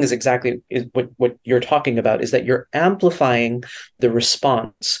we're seeing is exactly what you're talking about, is that you're amplifying the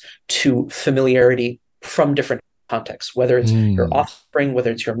response to familiarity from different contexts, whether it's your offspring,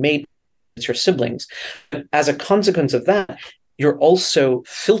 whether it's your mate, it's your siblings. But as a consequence of that, you're also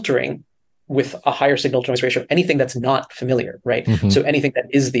filtering with a higher signal to noise ratio anything that's not familiar, right? So anything that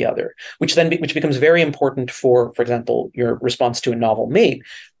is the other, which becomes very important for example, your response to a novel mate,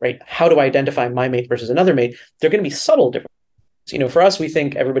 right? How do I identify my mate versus another mate? They're going to be subtle differences. For us, we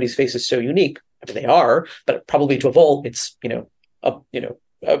think everybody's face is so unique. I mean, they are, but probably to a vole, it's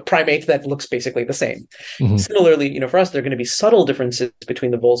a primate that looks basically the same. Similarly, for us, there are going to be subtle differences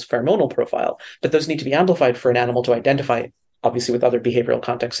between the vole's pheromonal profile, but those need to be amplified for an animal to identify, obviously with other behavioral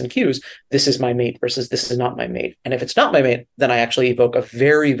contexts and cues, this is my mate versus this is not my mate. And if it's not my mate, then I actually evoke a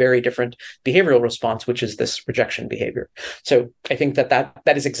very, very different behavioral response, which is this rejection behavior. So I think that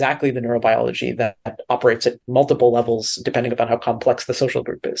is exactly the neurobiology that operates at multiple levels, depending upon how complex the social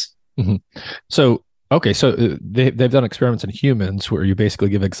group is. So they've done experiments in humans where you basically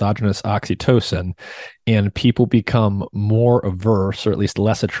give exogenous oxytocin and people become more averse, or at least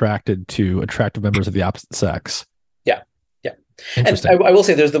less attracted to attractive members of the opposite sex. And I will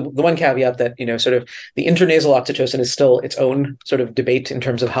say there's the one caveat that, sort of the intranasal oxytocin is still its own sort of debate in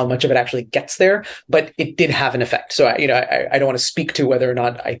terms of how much of it actually gets there, but it did have an effect. So, I don't want to speak to whether or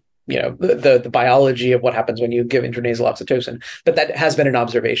not the biology of what happens when you give intranasal oxytocin, but that has been an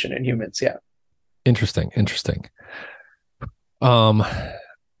observation in humans. Yeah. Interesting. Wow.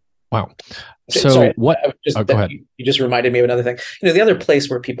 So sorry, what? Go ahead. You just reminded me of another thing. The other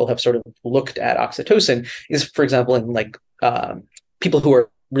place where people have sort of looked at oxytocin is, for example, in people who are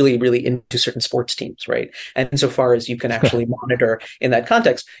really, really into certain sports teams, right? And insofar as you can actually monitor in that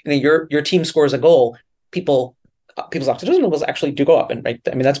context, your team scores a goal, people's oxytocin levels actually do go up, and right.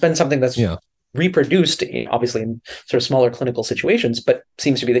 I mean, that's been something that's reproduced, obviously in sort of smaller clinical situations, but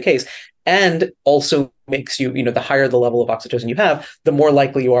seems to be the case, and also makes you, the higher the level of oxytocin you have, the more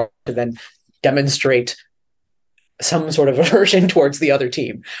likely you are to then demonstrate some sort of aversion towards the other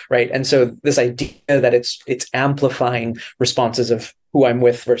team, right? And so this idea that it's amplifying responses of who I'm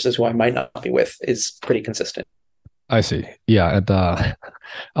with versus who I might not be with is pretty consistent. I see. Yeah, and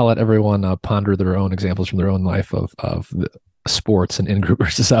I'll let everyone ponder their own examples from their own life of the sports and in-group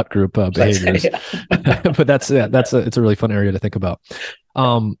versus out-group behaviors. But it's a really fun area to think about.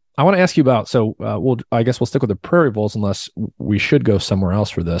 I want to ask you about, I guess we'll stick with the prairie voles unless we should go somewhere else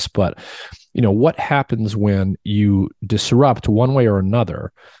for this, but what happens when you disrupt one way or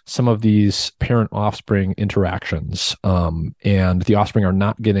another some of these parent-offspring interactions, and the offspring are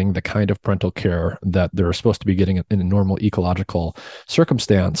not getting the kind of parental care that they're supposed to be getting in a normal ecological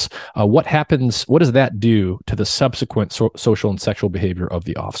circumstance? What happens? What does that do to the subsequent social and sexual behavior of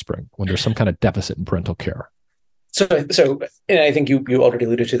the offspring when there's some kind of deficit in parental care? So, and I think you already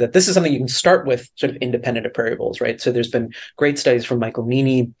alluded to that. This is something you can start with sort of independent of prairie voles, right? So there's been great studies from Michael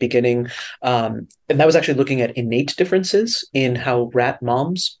Meany beginning, and that was actually looking at innate differences in how rat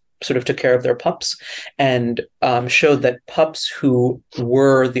moms sort of took care of their pups, and showed that pups who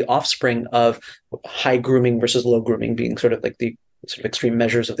were the offspring of high grooming versus low grooming, being sort of like the sort of extreme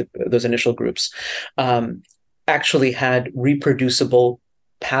measures of those initial groups, actually had reproducible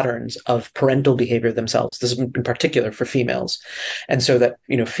patterns of parental behavior themselves. This is in particular for females. And so that,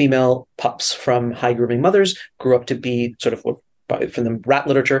 female pups from high grooming mothers grew up to be sort of, from the rat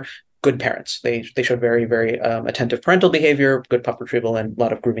literature, good parents. They showed very, very attentive parental behavior, good pup retrieval, and a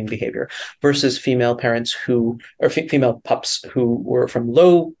lot of grooming behavior, versus female parents female pups who were from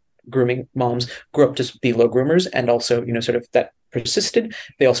low grooming moms grew up to be low groomers, and also, sort of that persisted.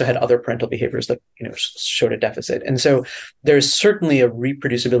 They also had other parental behaviors that, showed a deficit. And so there's certainly a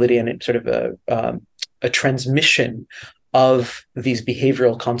reproducibility and sort of a transmission of these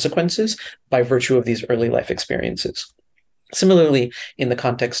behavioral consequences by virtue of these early life experiences. Similarly, in the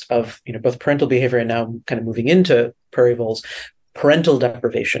context of, both parental behavior and now kind of moving into prairie voles, parental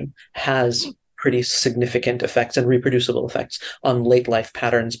deprivation has pretty significant effects and reproducible effects on late life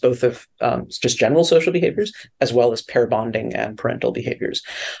patterns, both of just general social behaviors as well as pair bonding and parental behaviors.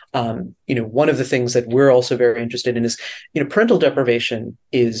 One of the things that we're also very interested in is, parental deprivation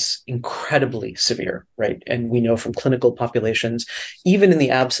is incredibly severe, right? And we know from clinical populations, even in the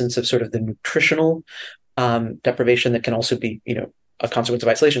absence of sort of the nutritional deprivation that can also be, a consequence of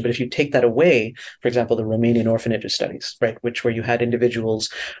isolation. But if you take that away, for example, the Romanian orphanages studies, right, where you had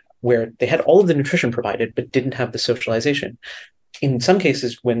individuals where they had all of the nutrition provided, but didn't have the socialization. In some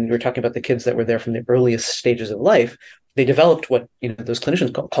cases, when we're talking about the kids that were there from the earliest stages of life, they developed what those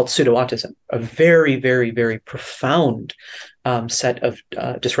clinicians called pseudo-autism, a very, very, very profound set of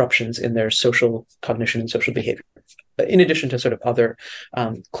disruptions in their social cognition and social behavior, in addition to sort of other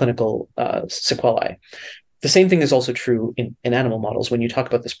clinical sequelae. The same thing is also true in animal models. When you talk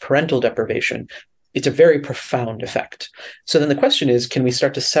about this parental deprivation, it's a very profound effect. So then the question is, can we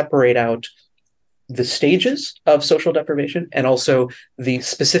start to separate out the stages of social deprivation and also the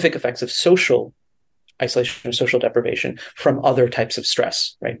specific effects of social isolation or social deprivation from other types of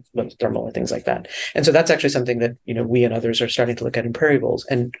stress, right? Thermal and things like that. And so that's actually something that, we and others are starting to look at in prairie voles,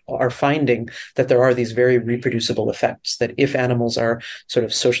 and are finding that there are these very reproducible effects, that if animals are sort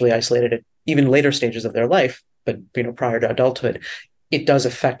of socially isolated at even later stages of their life, but, prior to adulthood, it does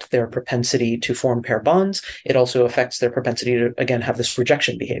affect their propensity to form pair bonds. It also affects their propensity to, again, have this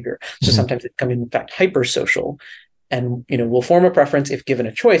rejection behavior. So sometimes they become, in fact, hypersocial, and, will form a preference if given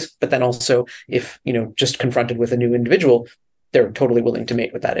a choice, but then also if, just confronted with a new individual, they're totally willing to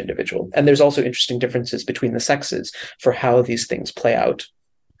mate with that individual. And there's also interesting differences between the sexes for how these things play out.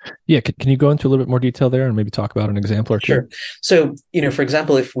 Yeah. Can you go into a little bit more detail there and maybe talk about an example or two? Sure. So, for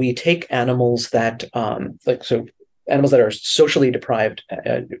example, if we take animals that, animals that are socially deprived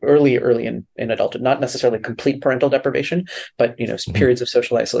early in adulthood, not necessarily complete parental deprivation, but periods of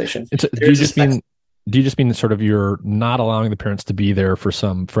social isolation. Do you just mean sort of you're not allowing the parents to be there for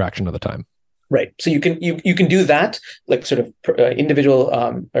some fraction of the time? Right. So you can do that, like sort of individual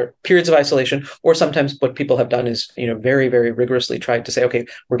or periods of isolation, or sometimes what people have done is, very, very rigorously tried to say, okay,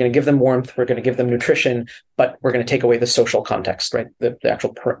 we're going to give them warmth, we're going to give them nutrition, but we're going to take away the social context, right? The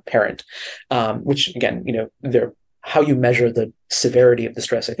actual parent, which again, how you measure the severity of the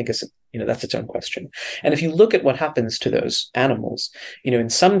stress, I think is, that's its own question. And if you look at what happens to those animals, in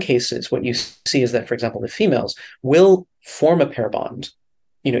some cases, what you see is that, for example, the females will form a pair bond,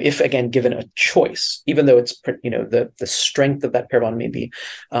 if again, given a choice, even though it's, the strength of that pair bond may be,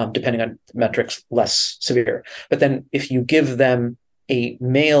 depending on metrics, less severe. But then if you give them a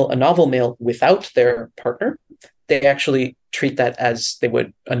novel male without their partner, they actually treat that as they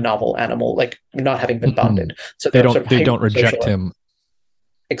would a novel animal, like not having been bonded. So they don't reject him.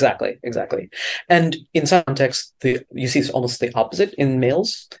 Exactly, exactly. And in some contexts, you see almost the opposite in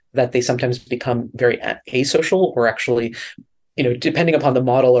males, that they sometimes become very asocial, or actually, depending upon the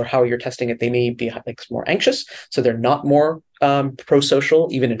model or how you're testing it, they may be like more anxious. So they're not more pro-social,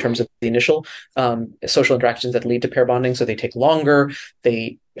 even in terms of the initial social interactions that lead to pair bonding. So they take longer.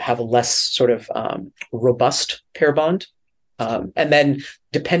 They have a less sort of robust pair bond. And then,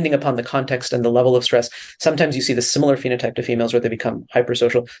 depending upon the context and the level of stress, sometimes you see the similar phenotype to females where they become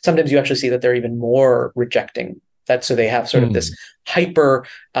hypersocial. Sometimes you actually see that they're even more rejecting. That so they have sort of this hyper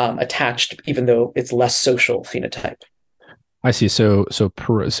attached, even though it's less social phenotype. I see. So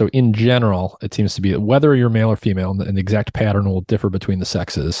in general, it seems to be that whether you're male or female, and the exact pattern will differ between the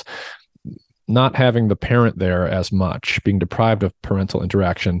sexes. Not having the parent there as much, being deprived of parental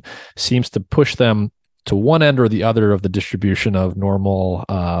interaction, seems to push them to one end or the other of the distribution of normal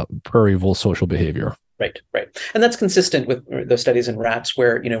prairie vole social behavior. Right, right. And that's consistent with those studies in rats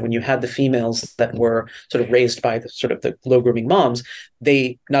where, when you had the females that were sort of raised by the low grooming moms,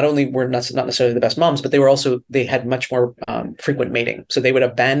 they not only were not necessarily the best moms, but they had much more frequent mating. So they would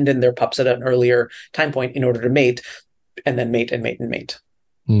abandon their pups at an earlier time point in order to mate, and then mate and mate and mate.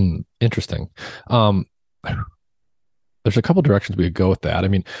 Interesting. There's a couple directions we could go with that. I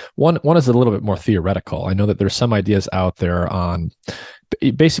mean, one is a little bit more theoretical. I know that there's some ideas out there on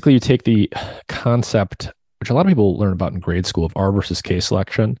basically you take the concept, which a lot of people learn about in grade school, of R versus K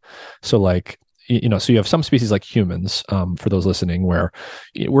selection. So like, so you have some species like humans, for those listening, where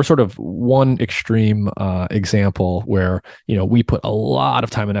we're sort of one extreme example where, we put a lot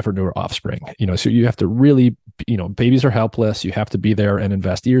of time and effort into our offspring, so you have to really, babies are helpless. You have to be there and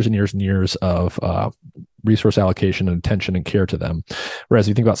invest years and years and years of resource allocation and attention and care to them. Whereas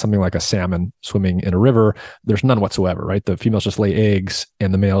you think about something like a salmon swimming in a river, there's none whatsoever, right? The females just lay eggs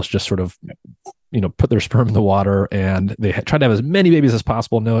and the males just sort of, put their sperm in the water, and they try to have as many babies as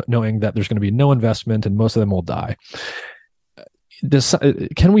possible, knowing that there's going to be no investment and most of them will die.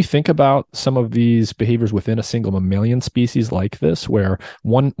 Can we think about some of these behaviors within a single mammalian species like this, where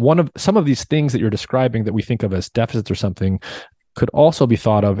one of some of these things that you're describing that we think of as deficits or something could also be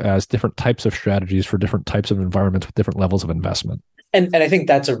thought of as different types of strategies for different types of environments with different levels of investment? And I think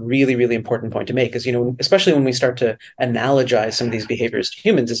that's a really, really important point to make, is, especially when we start to analogize some of these behaviors to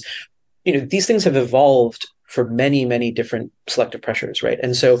humans, is, these things have evolved for many, many different selective pressures, right?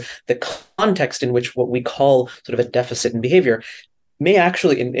 And so the context in which what we call sort of a deficit in behavior may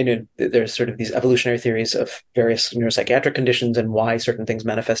actually, there's sort of these evolutionary theories of various neuropsychiatric conditions and why certain things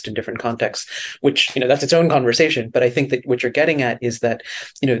manifest in different contexts, which, that's its own conversation. But I think that what you're getting at is that,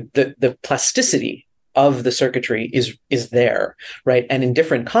 the plasticity of the circuitry is there, right? And in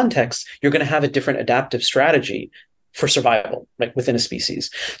different contexts, you're going to have a different adaptive strategy for survival, right, within a species.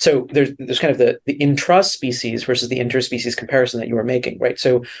 So there's kind of the intra-species versus the interspecies comparison that you were making, right?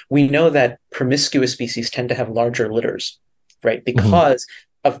 So we know that promiscuous species tend to have larger litters, right? Because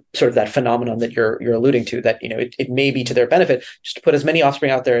of sort of that phenomenon that you're alluding to, that, it may be to their benefit just to put as many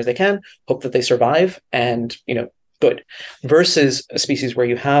offspring out there as they can, hope that they survive, and, good. Versus a species where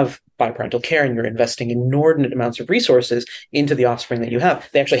you have biparental care and you're investing inordinate amounts of resources into the offspring that you have.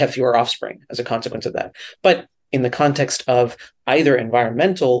 They actually have fewer offspring as a consequence of that. But in the context of either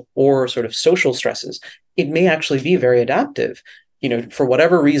environmental or sort of social stresses, it may actually be very adaptive. For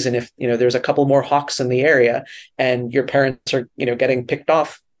whatever reason, if, there's a couple more hawks in the area and your parents are, getting picked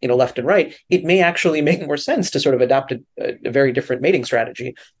off, left and right, it may actually make more sense to sort of adapt a very different mating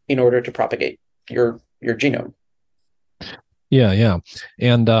strategy in order to propagate your genome. Yeah.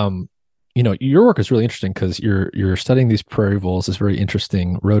 And, your work is really interesting because you're studying these prairie voles, this very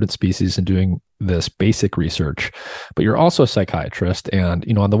interesting rodent species, and doing this basic research, but you're also a psychiatrist. And,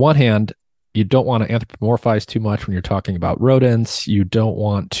 on the one hand, you don't want to anthropomorphize too much when you're talking about rodents. You don't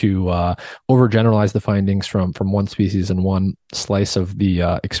want to overgeneralize the findings from one species and one slice of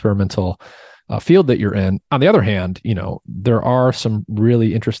the experimental field that you're in. On the other hand, there are some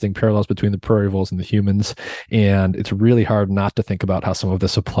really interesting parallels between the prairie voles and the humans, and it's really hard not to think about how some of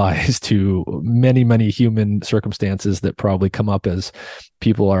this applies to many, many human circumstances that probably come up as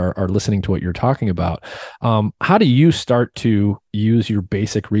people are listening to what you're talking about. How do you start to use your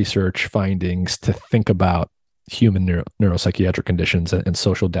basic research findings to think about human neuropsychiatric conditions and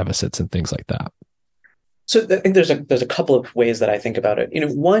social deficits and things like that? So I think there's a couple of ways that I think about it.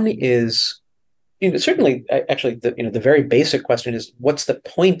 One is, certainly, actually, the very basic question is, what's the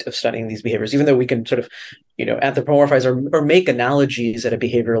point of studying these behaviors? Even though we can sort of, anthropomorphize or make analogies at a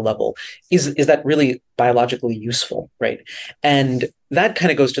behavioral level, is that really biologically useful, right? And that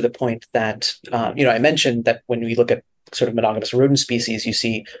kind of goes to the point that, I mentioned that when we look at sort of monogamous rodent species, you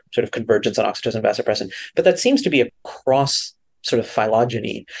see sort of convergence on oxytocin vasopressin, but that seems to be across sort of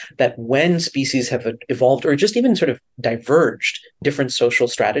phylogeny, that when species have evolved or just even sort of diverged different social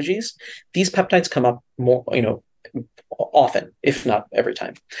strategies, these peptides come up more, often, if not every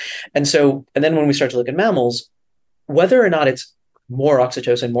time. And then when we start to look at mammals, whether or not it's more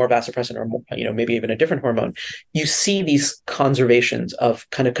oxytocin, more vasopressin, or more, maybe even a different hormone, you see these conservations of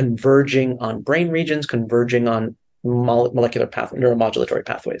kind of converging on brain regions, converging on molecular neuromodulatory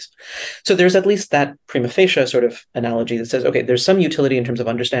pathways. So there's at least that prima facie sort of analogy that says, okay, there's some utility in terms of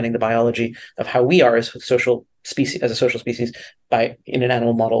understanding the biology of how we are as a social species in an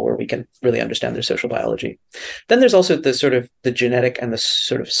animal model where we can really understand their social biology. Then there's also the sort of the genetic and the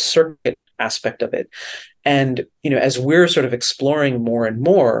sort of circuit aspect of it. And, as we're sort of exploring more and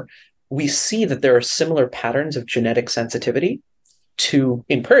more, we see that there are similar patterns of genetic sensitivity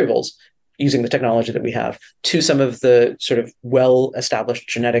in prairie voles, using the technology that we have, to some of the sort of well-established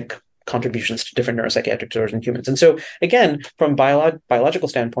genetic contributions to different neuropsychiatric disorders in humans. And so, again, from biological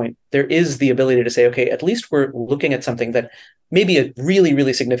standpoint, there is the ability to say, okay, at least we're looking at something that may be a really,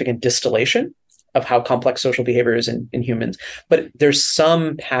 really significant distillation of how complex social behavior is in humans, but there's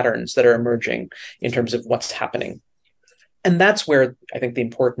some patterns that are emerging in terms of what's happening. And that's where I think the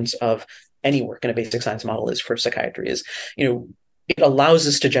importance of any work in a basic science model is for psychiatry is, it allows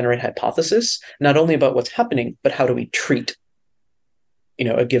us to generate hypothesis, not only about what's happening, but how do we treat,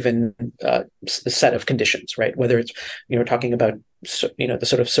 a given set of conditions, right? Whether it's, talking about, the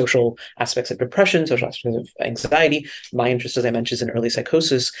sort of social aspects of depression, social aspects of anxiety. My interest, as I mentioned, is in early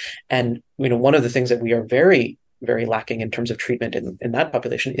psychosis. And, one of the things that we are very, very lacking in terms of treatment in that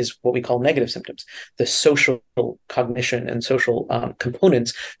population is what we call negative symptoms, the social cognition and social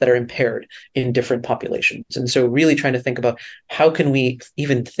components that are impaired in different populations. And so really trying to think about how can we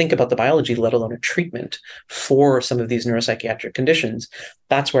even think about the biology, let alone a treatment for some of these neuropsychiatric conditions.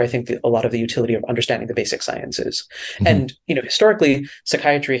 That's where I think a lot of the utility of understanding the basic sciences. Mm-hmm. And, historically,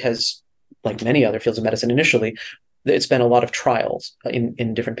 psychiatry has, like many other fields of medicine initially, it's been a lot of trials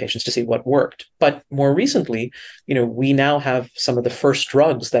in different patients to see what worked. But more recently, we now have some of the first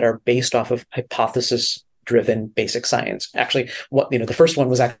drugs that are based off of hypothesis-driven basic science. Actually, the first one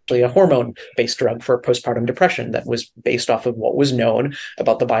was actually a hormone-based drug for postpartum depression that was based off of what was known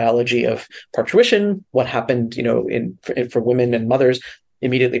about the biology of parturition, what happened, for women and mothers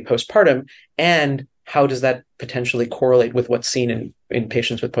immediately postpartum, and how does that potentially correlate with what's seen in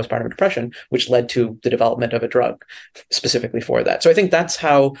patients with postpartum depression, which led to the development of a drug specifically for that. So I think that's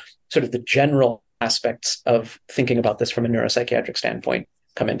how sort of the general aspects of thinking about this from a neuropsychiatric standpoint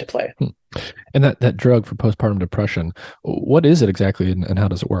come into play. And that drug for postpartum depression, what is it exactly, and how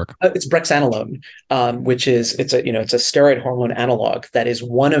does it work? It's brexanolone, which is it's a steroid hormone analog that is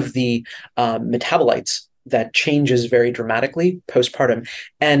one of the metabolites that changes very dramatically postpartum.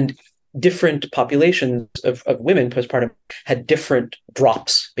 And different populations of women postpartum had different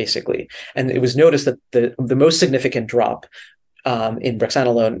drops, basically. And it was noticed that the most significant drop in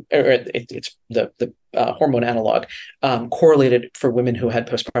brexanolone, it's the hormone analog, correlated for women who had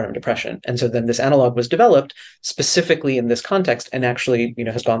postpartum depression. And so then this analog was developed specifically in this context and actually,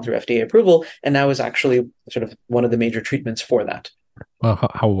 has gone through FDA approval and now is actually sort of one of the major treatments for that. Well,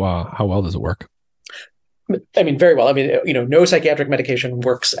 how well does it work? I mean, very well. I mean, no psychiatric medication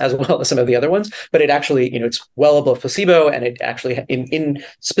works as well as some of the other ones, but it actually, it's well above placebo, and it actually, in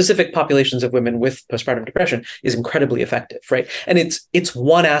specific populations of women with postpartum depression, is incredibly effective, right? And it's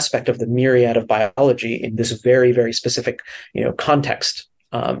one aspect of the myriad of biology in this very, very specific, context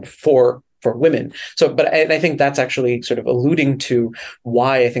for women. So, but I think that's actually sort of alluding to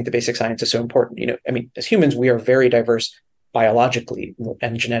why I think the basic science is so important. I mean, as humans, we are very diverse biologically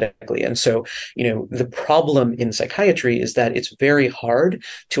and genetically. And so, the problem in psychiatry is that it's very hard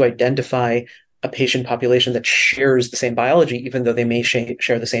to identify a patient population that shares the same biology, even though they may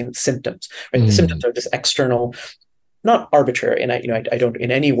share the same symptoms. Right? The symptoms are just external, not arbitrary. And I don't in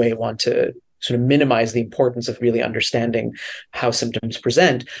any way want to sort of minimize the importance of really understanding how symptoms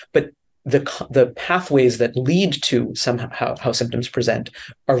present, but the pathways that lead to somehow how symptoms present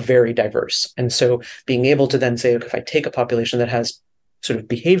are very diverse. And so being able to then say, okay, if I take a population that has sort of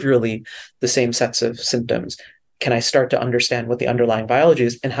behaviorally the same sets of symptoms, can I start to understand what the underlying biology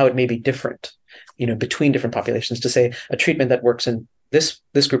is and how it may be different, between different populations, to say a treatment that works in this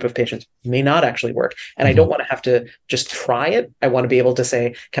group of patients may not actually work. And I don't want to have to just try it. I want to be able to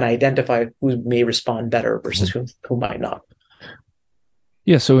say, can I identify who may respond better versus who might not?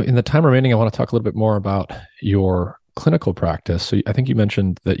 Yeah. So in the time remaining, I want to talk a little bit more about your clinical practice. So I think you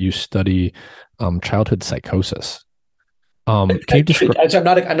mentioned that you study childhood psychosis. Can you describe So I'm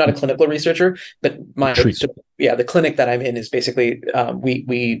not a clinical researcher, but treat? the clinic that I'm in is basically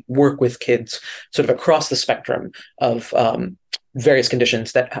we work with kids sort of across the spectrum of various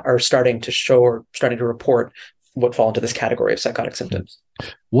conditions that are starting to show or starting to report what fall into this category of psychotic symptoms.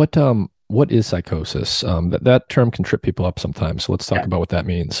 What is psychosis? That term can trip people up sometimes. So let's talk about what that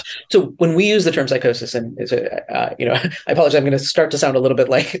means. So when we use the term psychosis, and I apologize, I'm going to start to sound a little bit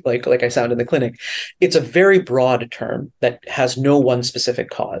like I sound in the clinic. It's a very broad term that has no one specific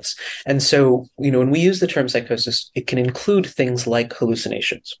cause. And so, when we use the term psychosis, it can include things like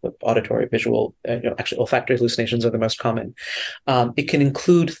hallucinations, auditory, visual, actually olfactory hallucinations are the most common. It can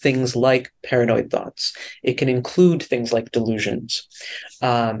include things like paranoid thoughts. It can include things like delusions.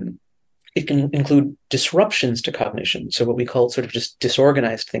 It can include disruptions to cognition, so what we call sort of just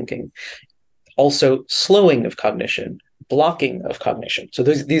disorganized thinking. Also, slowing of cognition, blocking of cognition. So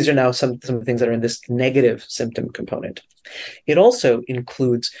these are now some of the things that are in this negative symptom component. It also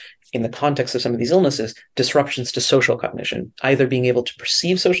includes, in the context of some of these illnesses, disruptions to social cognition, either being able to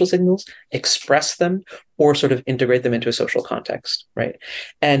perceive social signals, express them, or sort of integrate them into a social context, right?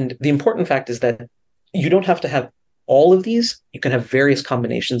 And the important fact is that you don't have to have all of these. You can have various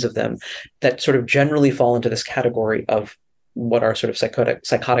combinations of them that sort of generally fall into this category of what are sort of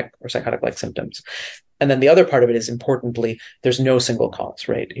psychotic or psychotic-like symptoms. And then the other part of it is, importantly, there's no single cause,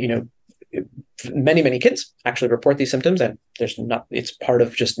 right? Many kids actually report these symptoms, and it's part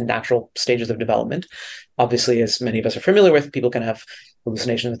of just natural stages of development. Obviously, as many of us are familiar with, people can have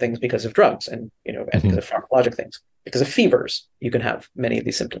hallucinations of things because of drugs and because of pharmacologic things. Because of fevers, you can have many of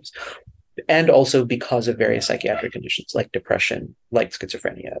these symptoms. And also because of various psychiatric conditions like depression, like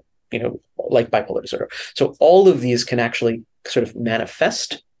schizophrenia, like bipolar disorder. So all of these can actually sort of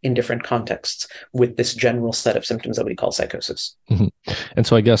manifest in different contexts with this general set of symptoms that we call psychosis. Mm-hmm. And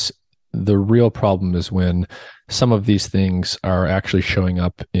so I guess the real problem is when some of these things are actually showing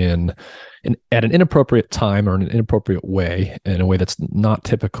up at an inappropriate time or in an inappropriate way, in a way that's not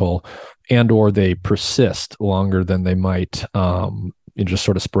typical, and or they persist longer than they might just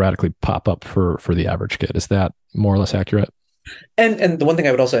sort of sporadically pop up for the average kid. Is that more or less accurate? And the one thing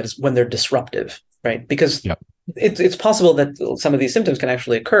I would also add is when they're disruptive, right? Because it's possible that some of these symptoms can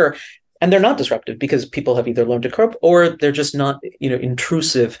actually occur and they're not disruptive because people have either learned to cope or they're just not,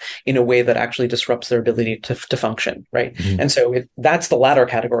 intrusive in a way that actually disrupts their ability to function, right? Mm-hmm. And so that's the latter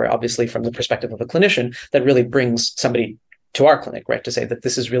category, obviously, from the perspective of a clinician, that really brings somebody to our clinic, right, to say that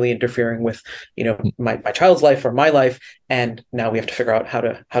this is really interfering with, my child's life or my life, and now we have to figure out how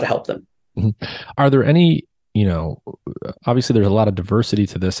to help them. Mm-hmm. Are there any, obviously there's a lot of diversity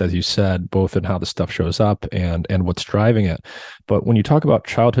to this, as you said, both in how the stuff shows up and what's driving it. But when you talk about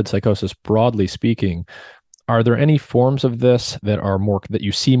childhood psychosis, broadly speaking, are there any forms of this that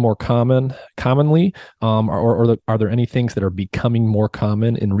you see more commonly, or are there any things that are becoming more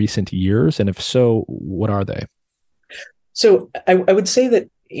common in recent years? And if so, what are they? So I would say that,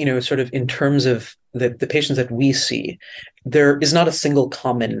 sort of in terms of the patients that we see, there is not a single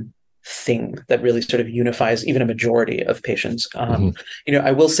common thing that really sort of unifies even a majority of patients.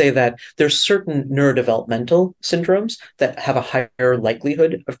 I will say that there's certain neurodevelopmental syndromes that have a higher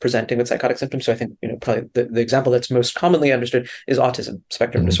likelihood of presenting with psychotic symptoms. So I think, probably the example that's most commonly understood is autism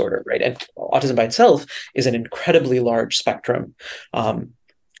spectrum disorder, right? And autism by itself is an incredibly large spectrum.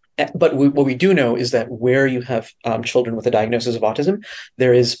 But what we do know is that where you have children with a diagnosis of autism,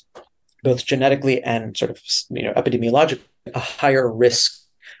 there is both genetically and sort of epidemiologically a higher risk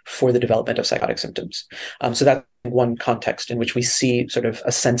for the development of psychotic symptoms. So that's one context in which we see sort of a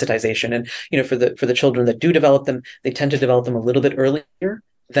sensitization. And for the children that do develop them, they tend to develop them a little bit earlier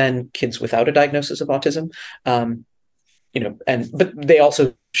than kids without a diagnosis of autism. But they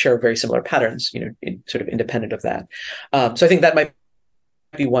also share very similar patterns, sort of independent of that. So I think that might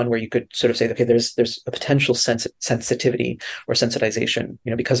be one where you could sort of say, okay, there's a potential sensitivity or sensitization,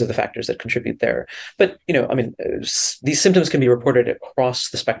 because of the factors that contribute there. But, these symptoms can be reported across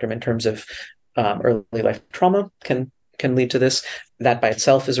the spectrum in terms of early life trauma can lead to this. That by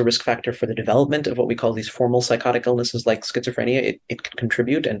itself is a risk factor for the development of what we call these formal psychotic illnesses like schizophrenia. It can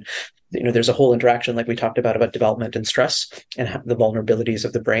contribute. And, there's a whole interaction, like we talked about development and stress and the vulnerabilities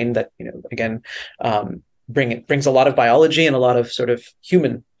of the brain that, again, brings a lot of biology and a lot of sort of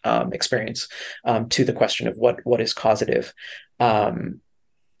human experience to the question of what is causative.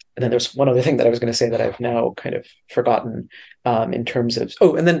 And then there's one other thing that I was going to say that I've now kind of forgotten in terms of,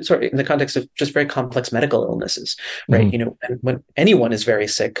 in the context of just very complex medical illnesses, right? Mm-hmm. And when anyone is very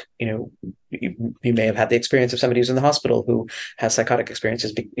sick, you may have had the experience of somebody who's in the hospital who has psychotic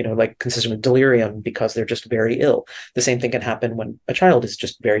experiences, like consistent with delirium because they're just very ill. The same thing can happen when a child is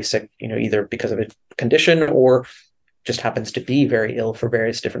just very sick, either because of a condition or just happens to be very ill for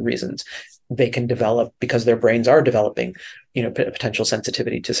various different reasons, they can develop, because their brains are developing, potential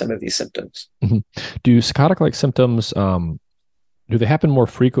sensitivity to some of these symptoms. Mm-hmm. Do psychotic-like symptoms, do they happen more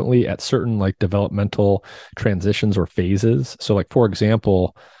frequently at certain like developmental transitions or phases? So like, for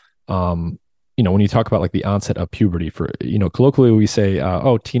example, when you talk about like the onset of puberty, for, colloquially we say,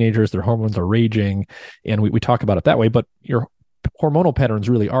 teenagers, their hormones are raging, and we talk about it that way, but your hormonal patterns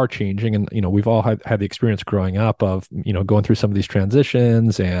really are changing. And, we've all had the experience growing up of, going through some of these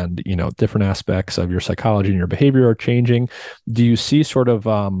transitions, and, different aspects of your psychology and your behavior are changing. Do you see sort of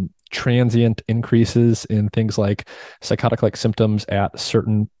transient increases in things like psychotic-like symptoms at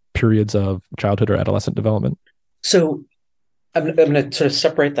certain periods of childhood or adolescent development? So I'm going to sort of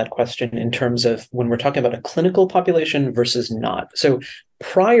separate that question in terms of when we're talking about a clinical population versus not. So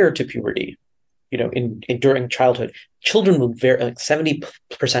prior to puberty, during childhood, children will like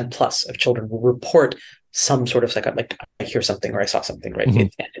 70% plus of children will report some sort of psychotic, like I hear something or I saw something, right?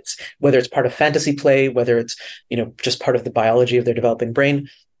 Mm-hmm. It's whether it's part of fantasy play, whether it's, just part of the biology of their developing brain,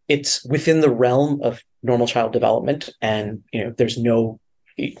 it's within the realm of normal child development. And, there's no,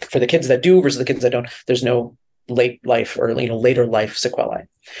 for the kids that do versus the kids that don't, there's no late life or, later life sequelae.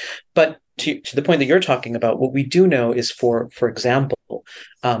 But to the point that you're talking about, what we do know is, for example,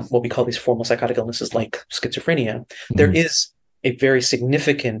 what we call these formal psychotic illnesses like schizophrenia, mm-hmm. there is a very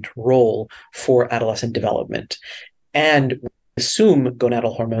significant role for adolescent development. And we assume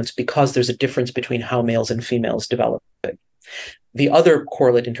gonadal hormones because there's a difference between how males and females develop it. The other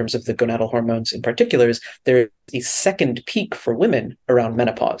correlate in terms of the gonadal hormones in particular is there is a second peak for women around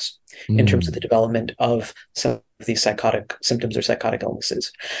menopause in terms of the development of some of these psychotic symptoms or psychotic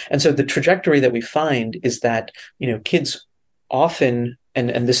illnesses. And so the trajectory that we find is that, kids often,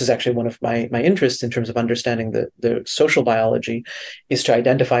 and this is actually one of my interests in terms of understanding the social biology, is to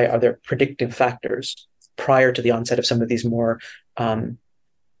identify, are there predictive factors prior to the onset of some of these more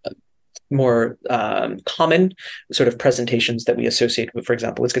common sort of presentations that we associate with, for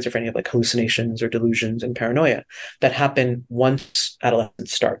example, with schizophrenia, like hallucinations or delusions and paranoia, that happen once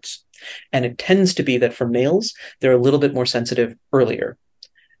adolescence starts. And it tends to be that for males, they're a little bit more sensitive earlier,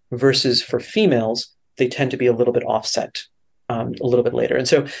 versus for females, they tend to be a little bit offset a little bit later. And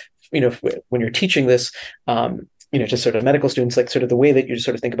so, when you're teaching this, to sort of medical students, like sort of the way that you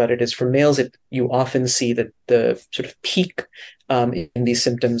sort of think about it is, for males, you often see that the sort of peak in these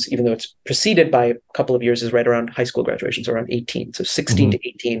symptoms, even though it's preceded by a couple of years, is right around high school graduation, so around 18. So 16 mm-hmm. to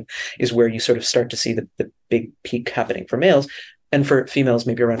 18 is where you sort of start to see the big peak happening for males. And for females,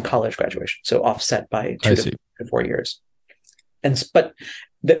 maybe around college graduation, so offset by 2 to 4 years. But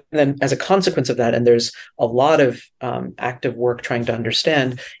then as a consequence of that, and there's a lot of active work trying to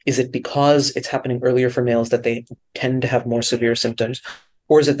understand, is it because it's happening earlier for males that they tend to have more severe symptoms?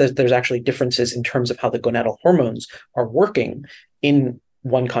 Or is it that there's actually differences in terms of how the gonadal hormones are working in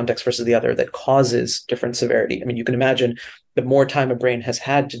one context versus the other that causes different severity? I mean, you can imagine the more time a brain has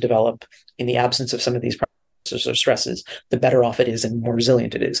had to develop in the absence of some of these processes or stresses, the better off it is and more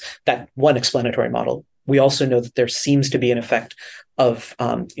resilient it is. That one explanatory model. We also know that there seems to be an effect of,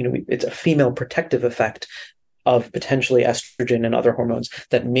 it's a female protective effect of potentially estrogen and other hormones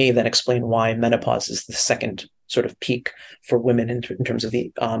that may then explain why menopause is the second sort of peak for women in terms of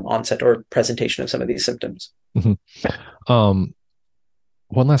the onset or presentation of some of these symptoms. Mm-hmm.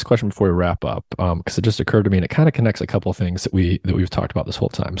 One last question before we wrap up, because it just occurred to me, and it kind of connects a couple of things that we've talked about this whole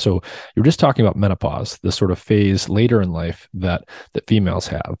time. So you were just talking about menopause, this sort of phase later in life that females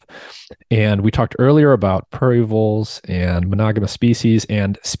have, and we talked earlier about prairie voles and monogamous species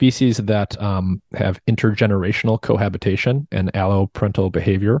and species that have intergenerational cohabitation and alloparental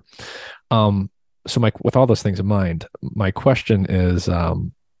behavior. So, Mike, with all those things in mind, my question is,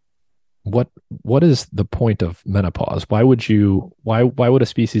 what is the point of menopause? Why would a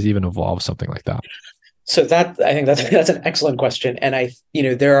species even evolve something like that? So I think that's an excellent question, and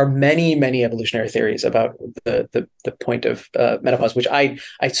there are many evolutionary theories about the point of menopause, which I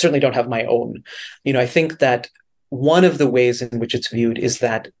certainly don't have my own. I think that one of the ways in which it's viewed is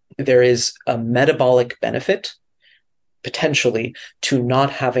that there is a metabolic benefit potentially to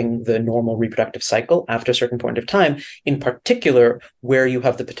not having the normal reproductive cycle after a certain point of time, in particular where you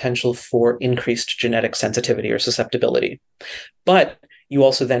have the potential for increased genetic sensitivity or susceptibility. But you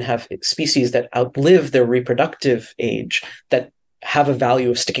also then have species that outlive their reproductive age that have a value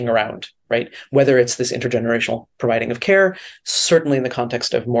of sticking around, right? Whether it's this intergenerational providing of care, certainly in the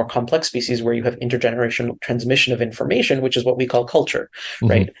context of more complex species where you have intergenerational transmission of information, which is what we call culture, mm-hmm.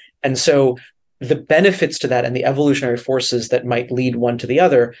 right? And so the benefits to that and the evolutionary forces that might lead one to the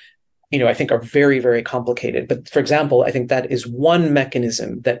other, I think are very, very complicated. But for example, I think that is one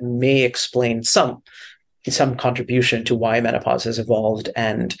mechanism that may explain some some contribution to why menopause has evolved.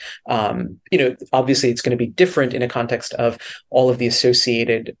 And, obviously it's going to be different in a context of all of the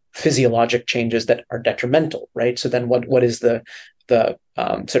associated physiologic changes that are detrimental, right? So then what is the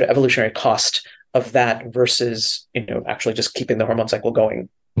sort of evolutionary cost of that versus, actually just keeping the hormone cycle going,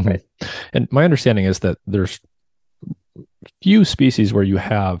 right? And my understanding is that there's few species where you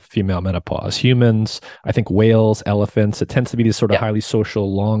have female menopause. Humans, I think whales, elephants, it tends to be these sort of highly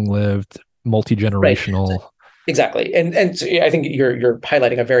social, long-lived, multi-generational. Right. Exactly. And so I think you're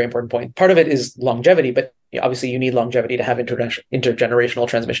highlighting a very important point. Part of it is longevity, but obviously you need longevity to have intergenerational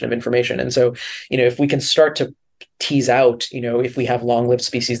transmission of information. And so, if we can start to tease out, if we have long-lived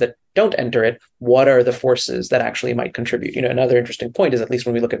species that don't enter it, what are the forces that actually might contribute? Another interesting point is, at least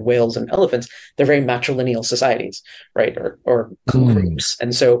when we look at whales and elephants, they're very matrilineal societies, right? Or groups.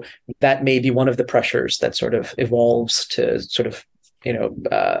 And so that may be one of the pressures that sort of evolves to sort of,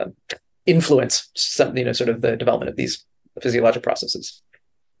 influence some, sort of the development of these physiologic processes.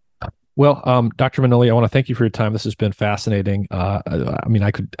 Well, Dr. Manoli, I want to thank you for your time. This has been fascinating. I mean,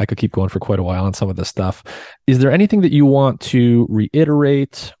 I could keep going for quite a while on some of this stuff. Is there anything that you want to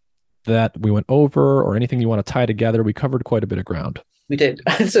reiterate that we went over, or anything you want to tie together? We covered quite a bit of ground. We did.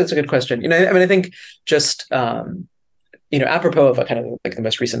 So it's a good question. I think just apropos of kind of like the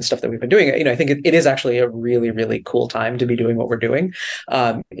most recent stuff that we've been doing, I think it is actually a really, really cool time to be doing what we're doing,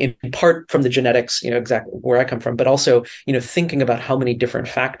 in part from the genetics, exactly where I come from, but also, thinking about how many different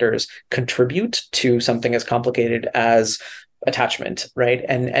factors contribute to something as complicated as attachment, right?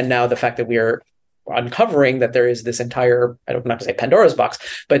 And now the fact that we are uncovering that there is this entire, I don't want to say Pandora's box,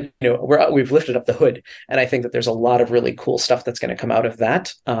 but we've lifted up the hood, and I think that there's a lot of really cool stuff that's going to come out of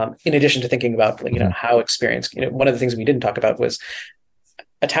that. In addition to thinking about how experience, one of the things we didn't talk about was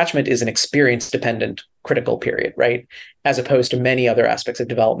attachment is an experience dependent critical period, right? As opposed to many other aspects of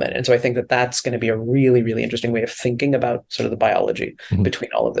development. And so I think that that's going to be a really, really interesting way of thinking about sort of the biology between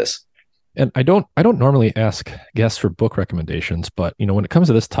all of this. And I don't normally ask guests for book recommendations, but when it comes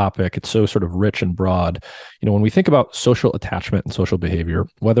to this topic, it's so sort of rich and broad. When we think about social attachment and social behavior,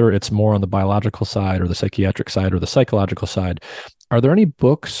 whether it's more on the biological side or the psychiatric side or the psychological side, are there any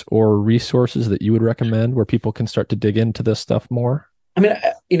books or resources that you would recommend where people can start to dig into this stuff more? I mean,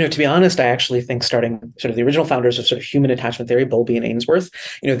 to be honest, I actually think starting sort of the original founders of sort of human attachment theory, Bowlby and Ainsworth,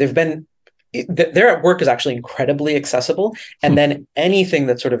 their work is actually incredibly accessible. And then anything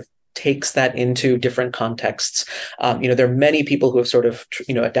that sort of takes that into different contexts. There are many people who have sort of,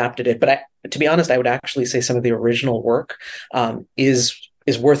 adapted it, but to be honest, I would actually say some of the original work is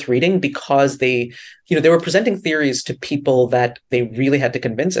worth reading, because they were presenting theories to people that they really had to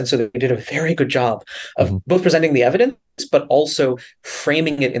convince. And so they did a very good job of both presenting the evidence, but also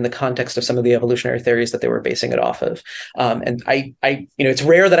framing it in the context of some of the evolutionary theories that they were basing it off of. And I it's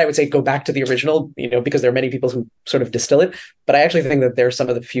rare that I would say go back to the original, because there are many people who sort of distill it, but I actually think that there's some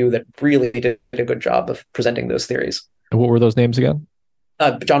of the few that really did a good job of presenting those theories. And what were those names again?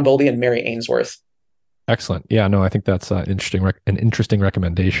 John Bowlby and Mary Ainsworth. Excellent. Yeah, no, I think that's an interesting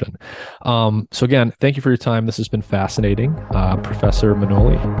recommendation. So again, thank you for your time. This has been fascinating. Professor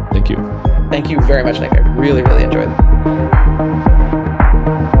Manoli, thank you. Thank you very much, Nick. I really, really enjoyed it.